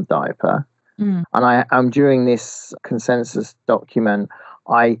term diaper, and I'm during this consensus document.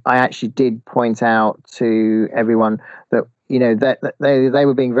 I actually did point out to everyone that that they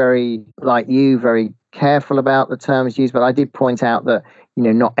were being very, like you, very careful about the terms used. But I did point out that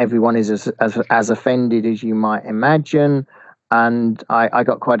not everyone is as offended as you might imagine, and I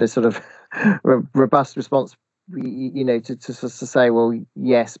got quite a sort of robust response. To say, well,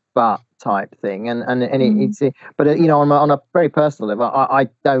 yes, but type thing, and it's but on a very personal level, I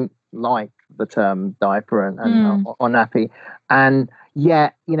don't like the term diaper and or nappy, and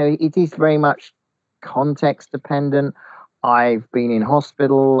yet it is very much context dependent. I've been in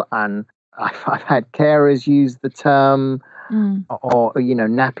hospital and I've had carers use the term or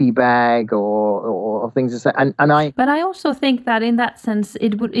nappy bag or things to say, and I. But I also think that in that sense,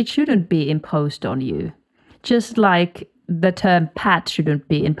 it shouldn't be imposed on you. Just like the term pad shouldn't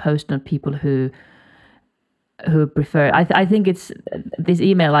be imposed on people who prefer. I think it's this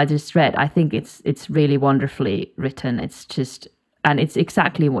email I just read. I think it's really wonderfully written. It's just And it's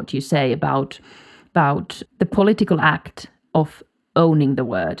exactly what you say about the political act of owning the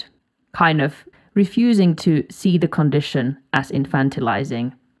word, kind of refusing to see the condition as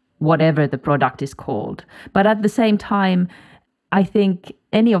infantilizing whatever the product is called. But at the same time, I think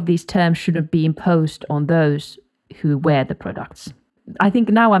any of these terms shouldn't be imposed on those who wear the products. I think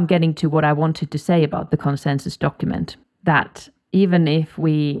now I'm getting to what I wanted to say about the consensus document, that even if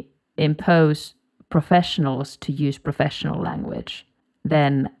we impose professionals to use professional language,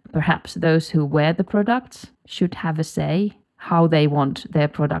 then perhaps those who wear the products should have a say how they want their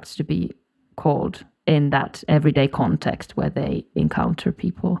products to be called in that everyday context where they encounter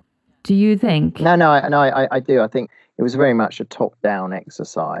people. Do you think? No, I do. I think it was very much a top-down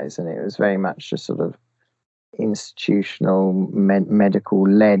exercise, and it was very much a sort of institutional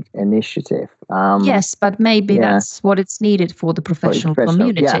medical-led initiative. Yes, but maybe that's what it's needed for the professional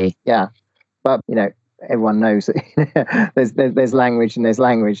community. Yeah. But, everyone knows that there's language and there's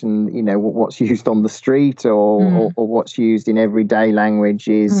language, and, what's used on the street or what's used in everyday language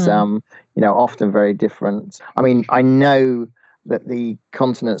is, often very different. I mean, I know that the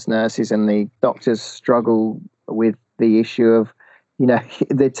continence nurses and the doctors struggle with the issue of,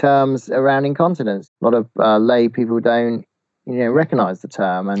 the terms around incontinence. A lot of lay people don't, recognize the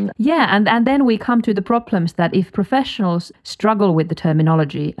term. And then we come to the problems that if professionals struggle with the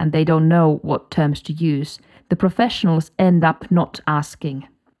terminology and they don't know what terms to use, the professionals end up not asking.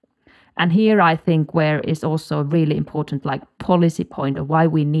 And here I think where is also a really important policy point of why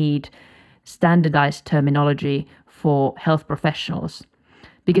we need standardized terminology for health professionals.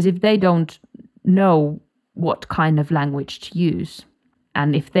 Because if they don't know what kind of language to use,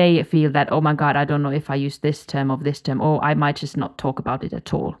 and if they feel that, oh my God, I don't know if I use this term or this term, or I might just not talk about it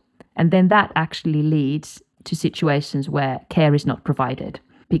at all. And then that actually leads to situations where care is not provided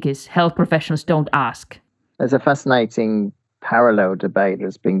because health professionals don't ask. There's a fascinating parallel debate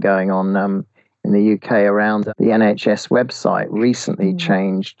that's been going on in the UK around the NHS website recently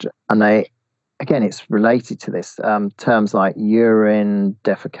changed. And again, it's related to this, terms like urine,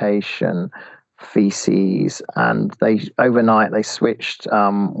 defecation, feces, and overnight they switched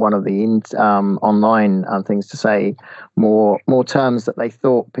one of the online things to say more terms that they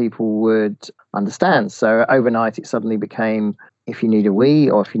thought people would understand. So overnight it suddenly became if you need a wee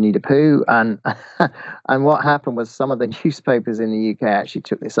or if you need a poo, and what happened was some of the newspapers in the UK actually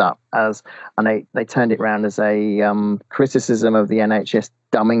took this up and they turned it around as a criticism of the NHS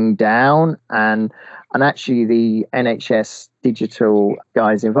dumbing down, and actually the NHS digital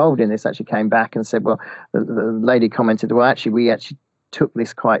guys involved in this actually came back and said, well, the lady commented, well, actually we actually took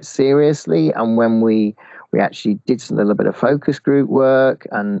this quite seriously, and when we actually did a little bit of focus group work,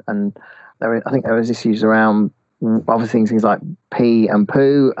 and I think there was issues around other things like pee and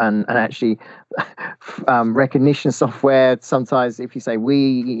poo, and actually recognition software. Sometimes if you say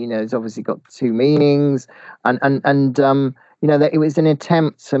we, it's obviously got two meanings, and that it was an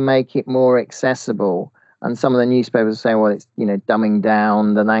attempt to make it more accessible. And some of the newspapers are saying, well, it's dumbing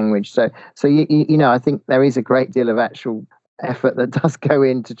down the language. So I think there is a great deal of actual effort that does go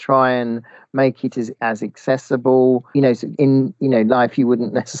in to try and make it as accessible. So in life, you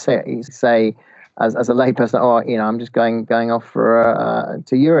wouldn't necessarily say, as a layperson, I'm just going off for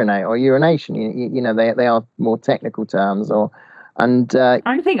to urinate or urination. They are more technical terms. I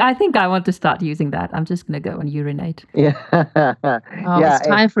think I want to start using that. I'm just going to go and urinate. Yeah. It's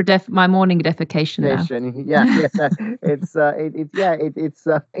time for my morning defecation now. It's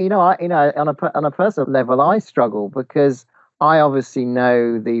on a personal level, I struggle because I obviously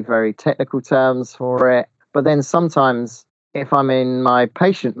know the very technical terms for it, but then sometimes if I'm in my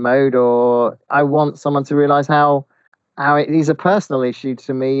patient mode, or I want someone to realize how it is a personal issue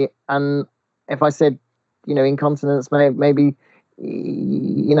to me, and if I said, incontinence, maybe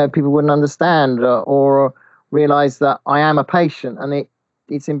people wouldn't understand or realize that I am a patient, and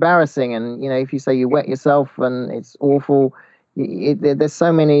it's embarrassing. And if you say you wet yourself and it's awful, there's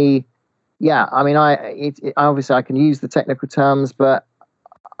so many. Yeah, I mean, obviously I can use the technical terms, but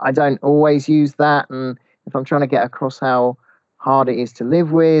I don't always use that. And if I'm trying to get across how hard it is to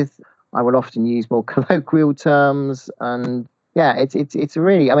live with, I will often use more colloquial terms. And yeah, it's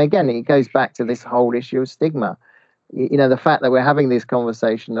really, I mean, again, it goes back to this whole issue of stigma. The fact that we're having this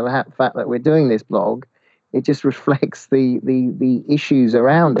conversation, the fact that we're doing this blog, it just reflects the issues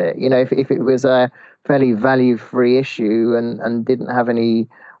around it. If it was a fairly value-free issue and didn't have any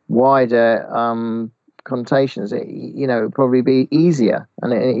wider connotations, it would probably be easier.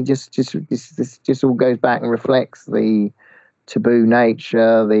 And it just all goes back and reflects the taboo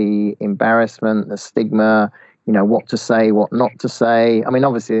nature, the embarrassment, the stigma. what to say, what not to say. I mean,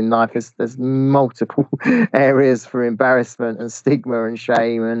 obviously in life there's multiple areas for embarrassment and stigma and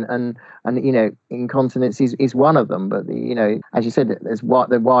shame, and incontinence is one of them. But as you said, there's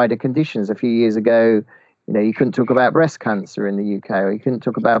the wider conditions. A few years ago, you couldn't talk about breast cancer in the UK, or you couldn't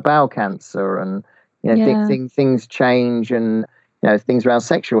talk about bowel cancer, and things change, and things around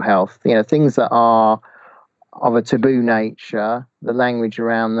sexual health, things that are of a taboo nature. The language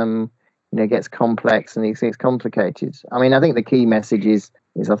around them gets complex and it's complicated. I mean, I think the key message is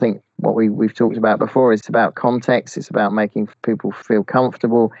I think what we've talked about before. It's about context. It's about making people feel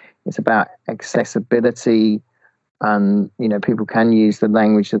comfortable. It's about accessibility, and people can use the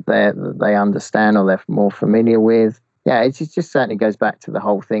language that they understand or they're more familiar with. Yeah, it just certainly goes back to the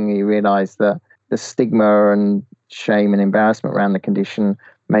whole thing. You realise that the stigma and shame and embarrassment around the condition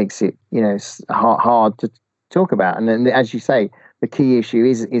makes it hard to talk about. And then, as you say, the key issue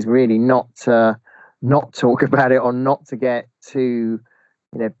is really not to not talk about it, or not to get too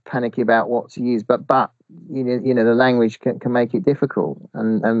panicky about what to use, but the language can make it difficult,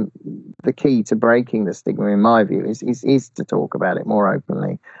 and the key to breaking the stigma, in my view, is to talk about it more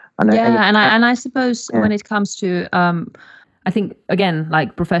openly. And I suppose when it comes to I think, again,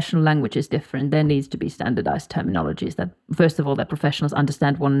 like professional language is different. There needs to be standardized terminologies that, first of all, that professionals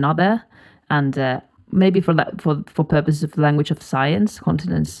understand one another, and maybe for purposes of the language of science,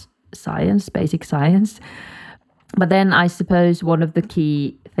 continence science, basic science. But then I suppose one of the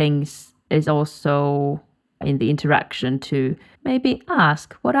key things is also in the interaction to maybe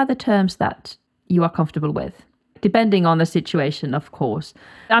ask, what are the terms that you are comfortable with? Depending on the situation, of course.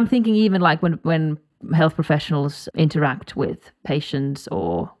 I'm thinking even like when health professionals interact with patients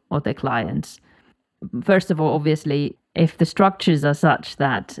or their clients. First of all, obviously, if the structures are such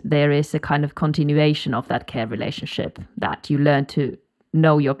that there is a kind of continuation of that care relationship, that you learn to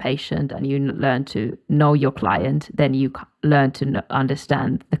know your patient and you learn to know your client, then you learn to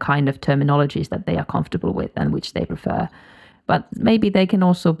understand the kind of terminologies that they are comfortable with and which they prefer. But maybe they can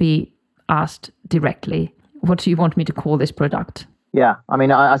also be asked directly, what do you want me to call this product? Yeah, I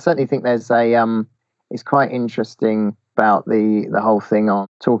mean, I certainly think there's it's quite interesting about the whole thing on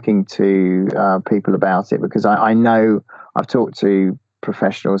talking to people about it, because I know I've talked to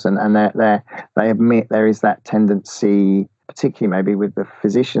professionals and they admit there is that tendency, particularly maybe with the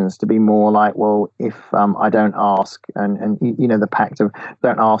physicians, to be more like, well, if I don't ask, and the pact of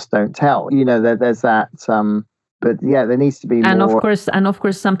don't ask, don't tell. There's that. But yeah, there needs to be and more. Of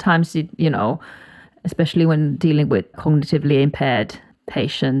course, sometimes especially when dealing with cognitively impaired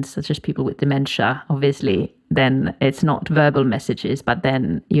patients, such as people with dementia, obviously, then it's not verbal messages, but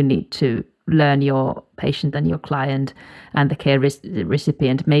then you need to learn your patient and your client and the care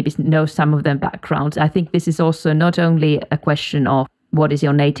recipient, maybe know some of their backgrounds. I think this is also not only a question of what is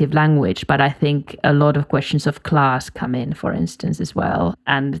your native language, but I think a lot of questions of class come in, for instance, as well.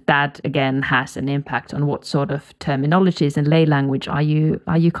 And that, again, has an impact on what sort of terminologies and lay language are you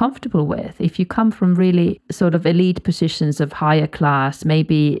comfortable with. If you come from really sort of elite positions of higher class,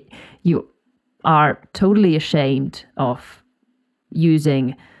 maybe you are totally ashamed of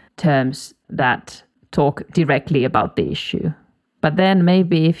using terms that talk directly about the issue. But then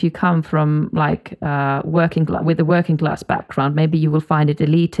maybe if you come from like with a working class background, maybe you will find it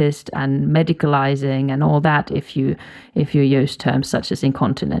elitist and medicalizing and all that if you use terms such as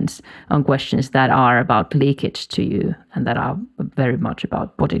incontinence on questions that are about leakage to you and that are very much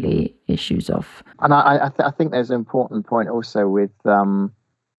about bodily issues of. And I think there's an important point also with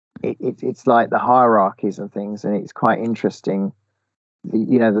it's like the hierarchies and things, and it's quite interesting.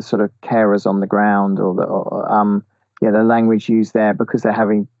 The sort of carers on the ground or the language used there, because they're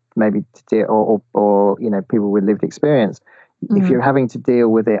having maybe to deal, or people with lived experience. Mm-hmm. If you're having to deal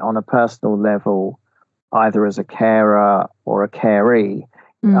with it on a personal level, either as a carer or a caree,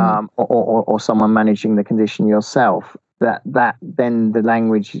 or someone managing the condition yourself, that then the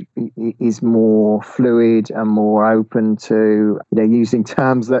language is more fluid and more open to using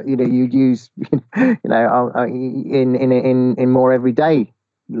terms that you use in more everyday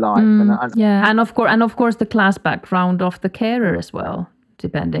life. And of course the class background of the carer as well,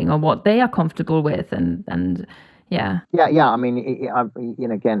 depending on what they are comfortable with, and yeah. I mean,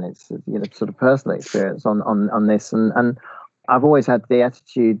 again, it's sort of personal experience on this, and I've always had the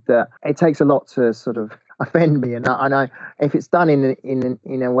attitude that it takes a lot to sort of offend me, and I if it's done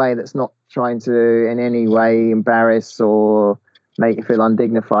in a way that's not trying to in any way embarrass or make you feel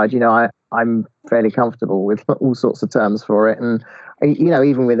undignified, I'm fairly comfortable with all sorts of terms for it. And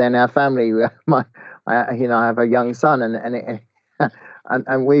even within our family, I have a young son,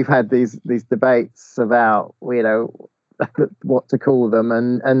 and we've had these debates about what to call them,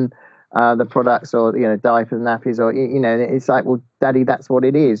 and the products, or diapers, nappies, or it's like, well, Daddy, that's what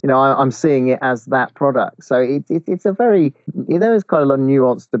it is. I'm seeing it as that product. So it's a very, there is quite a lot of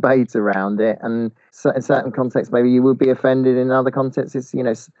nuanced debate around it, and in certain contexts maybe you would be offended, in other contexts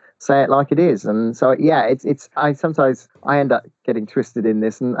it's say it like it is. And so I sometimes end up getting twisted in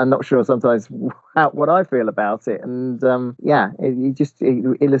this, and I'm not sure sometimes what I feel about it. And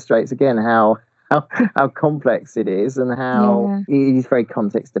it illustrates again how complex it is, and how it is very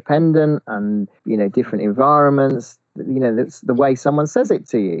context dependent, and different environments, that's the way someone says it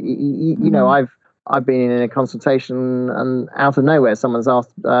to you. I've been in a consultation, and out of nowhere someone's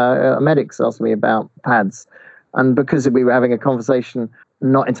asked, a medic's asked me about pads, and because we were having a conversation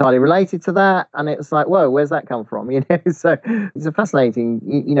not entirely related to that, and it's like, whoa, where's that come from? So it's a fascinating,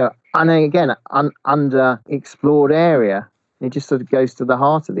 and again, under explored area. It just sort of goes to the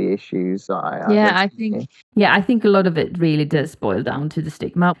heart of the issues. I think a lot of it really does boil down to the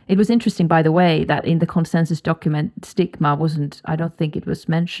stigma. It was interesting, by the way, that in the consensus document, stigma I don't think it was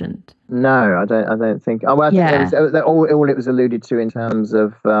mentioned. No, I don't think. Oh, well, I think all it was alluded to in terms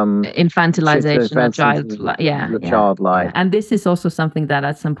of infantilization of childlike. Yeah. And this is also something that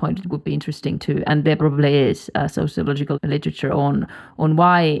at some point it would be interesting to, and there probably is sociological literature on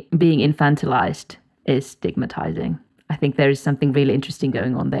why being infantilized is stigmatizing. I think there is something really interesting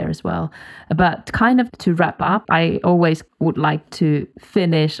going on there as well. But kind of to wrap up, I always would like to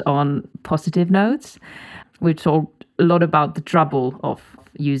finish on positive notes. We've talked a lot about the trouble of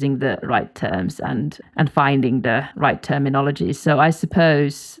using the right terms and finding the right terminology. So I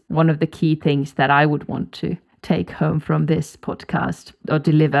suppose one of the key things that I would want to take home from this podcast or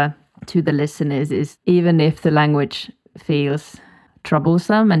deliver to the listeners is, even if the language feels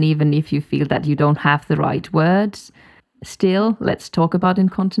troublesome, and even if you feel that you don't have the right words, still, let's talk about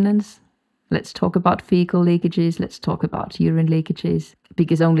incontinence. Let's talk about fecal leakages. Let's talk about urine leakages,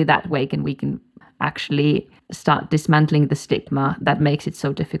 because only that way we can actually start dismantling the stigma that makes it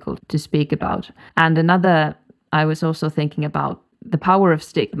so difficult to speak about. And I was also thinking about the power of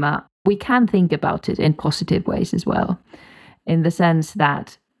stigma. We can think about it in positive ways as well, in the sense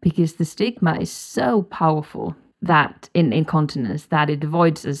that because the stigma is so powerful that in incontinence, that it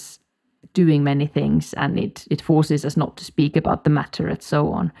avoids us doing many things, and it forces us not to speak about the matter and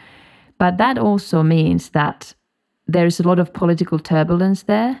so on. But that also means that there's a lot of political turbulence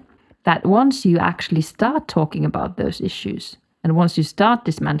there, that once you actually start talking about those issues, and once you start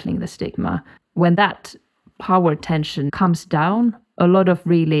dismantling the stigma, when that power tension comes down, a lot of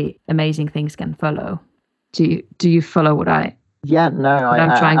really amazing things can follow. Do you follow what I'm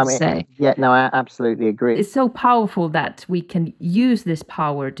trying to say? Yeah, no, I absolutely agree. It's so powerful that we can use this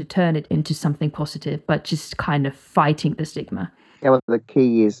power to turn it into something positive, but just kind of fighting the stigma. Yeah, well, the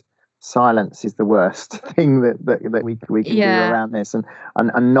key is silence is the worst thing that we can do around this, and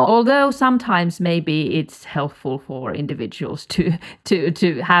not. Although sometimes maybe it's helpful for individuals to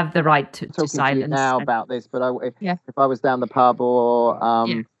have the right to silence. To you now about this, but if I was down the pub or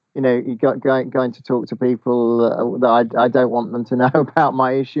you going to talk to people that I don't want them to know about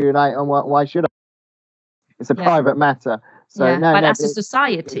my issue, and why should I? It's a private matter. So as a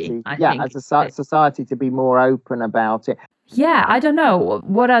society, I think. As a society, to be more open about it. Yeah, I don't know.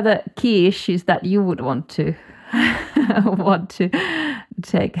 What are the key issues that you would want to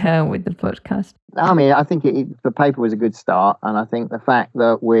take home with the podcast? I mean, I think the paper was a good start, and I think the fact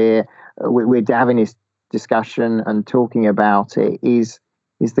that we're having this discussion and talking about it is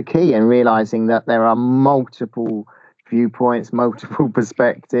the key, and realizing that there are multiple viewpoints, multiple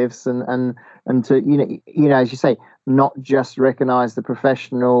perspectives, and to as you say, not just recognize the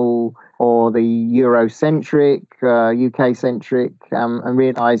professional or the Eurocentric, UK centric, and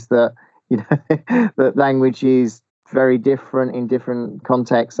realize that that language is very different in different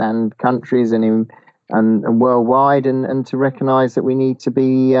contexts and countries and worldwide, and to recognize that we need to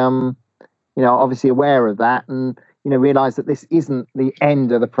be obviously aware of that, and realize that this isn't the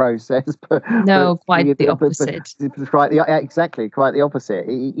end of the process, but quite the opposite. Quite the opposite.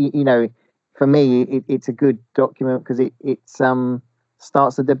 For me, it's a good document because it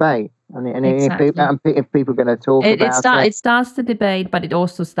starts a debate, and if people are going to talk about it starts the debate, but it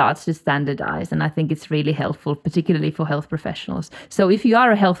also starts to standardize, and I think it's really helpful, particularly for health professionals. So if you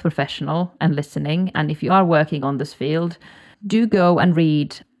are a health professional and listening, and if you are working on this field, do go and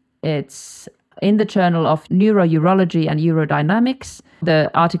read. It's in the Journal of Neurourology and Urodynamics.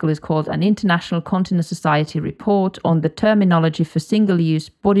 The article is called An International Continence Society Report on the Terminology for Single-Use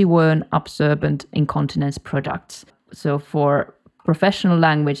Body-Worn Absorbent Incontinence Products. So for professional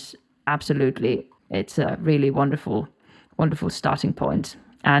language, absolutely, it's a really wonderful starting point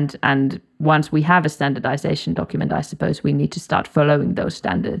And once we have a standardization document, I suppose we need to start following those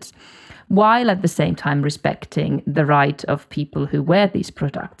standards, while at the same time respecting the right of people who wear these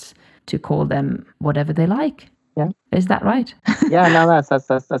products to call them whatever they like. Yeah, is that right? Yeah, no,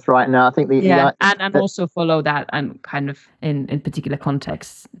 that's right. No, I think and also follow that, and kind of in particular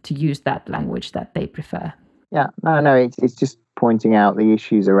contexts to use that language that they prefer. Yeah, no, it's just pointing out the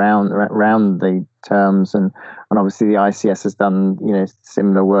issues around the terms, and obviously the ICS has done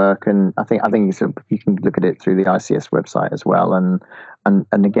similar work, and I think you can look at it through the ICS website as well, and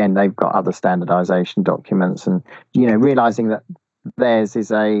again they've got other standardization documents, and realizing that theirs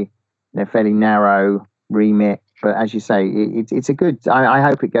is a fairly narrow remit, but as you say, it's a good. I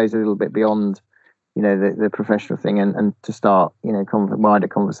hope it goes a little bit beyond the professional thing, and to start wider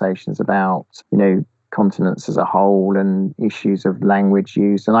conversations about continence as a whole and issues of language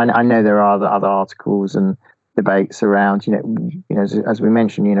use. And I know there are other articles and debates around as we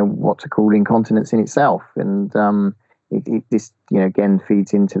mentioned what to call incontinence in itself, and this again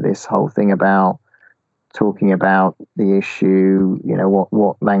feeds into this whole thing about talking about the issue,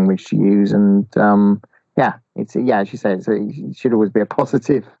 what language to use, and as you say, it should always be a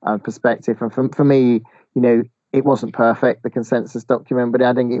positive perspective. And for me, it wasn't perfect, the consensus document, but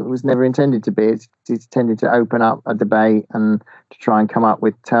I think it was never intended to be. It's tended to open up a debate and to try and come up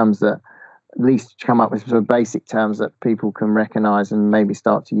with terms that, at least come up with sort of basic terms that people can recognise and maybe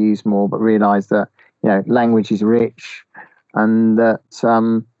start to use more, but realise that language is rich, and that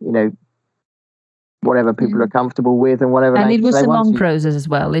whatever people are comfortable with, and whatever. And it was a long process as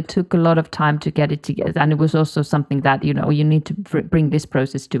well. It took a lot of time to get it together, and it was also something that you need to bring this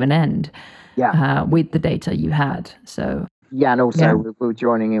process to an end. Yeah, with the data you had. So and also we were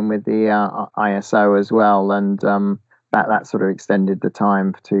joining in with the ISO as well, and that sort of extended the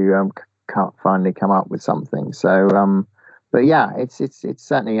time to finally come up with something. So, but yeah, it's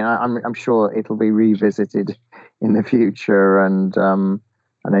certainly. I'm sure it'll be revisited in the future, and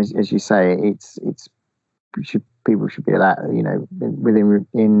as you say, people should be allowed,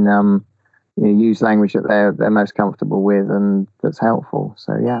 use language that they're most comfortable with and that's helpful.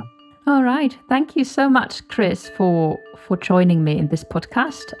 So yeah. All right. Thank you so much, Chris, for joining me in this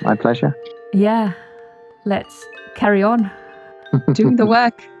podcast. My pleasure. Yeah. Let's carry on doing the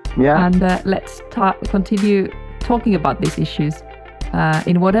work. Yeah. And let's continue talking about these issues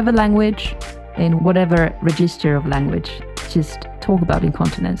in whatever language, in whatever register of language. Just talk about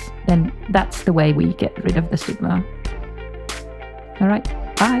incontinence. Then that's the way we get rid of the stigma. All right.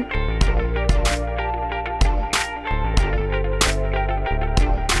 Bye.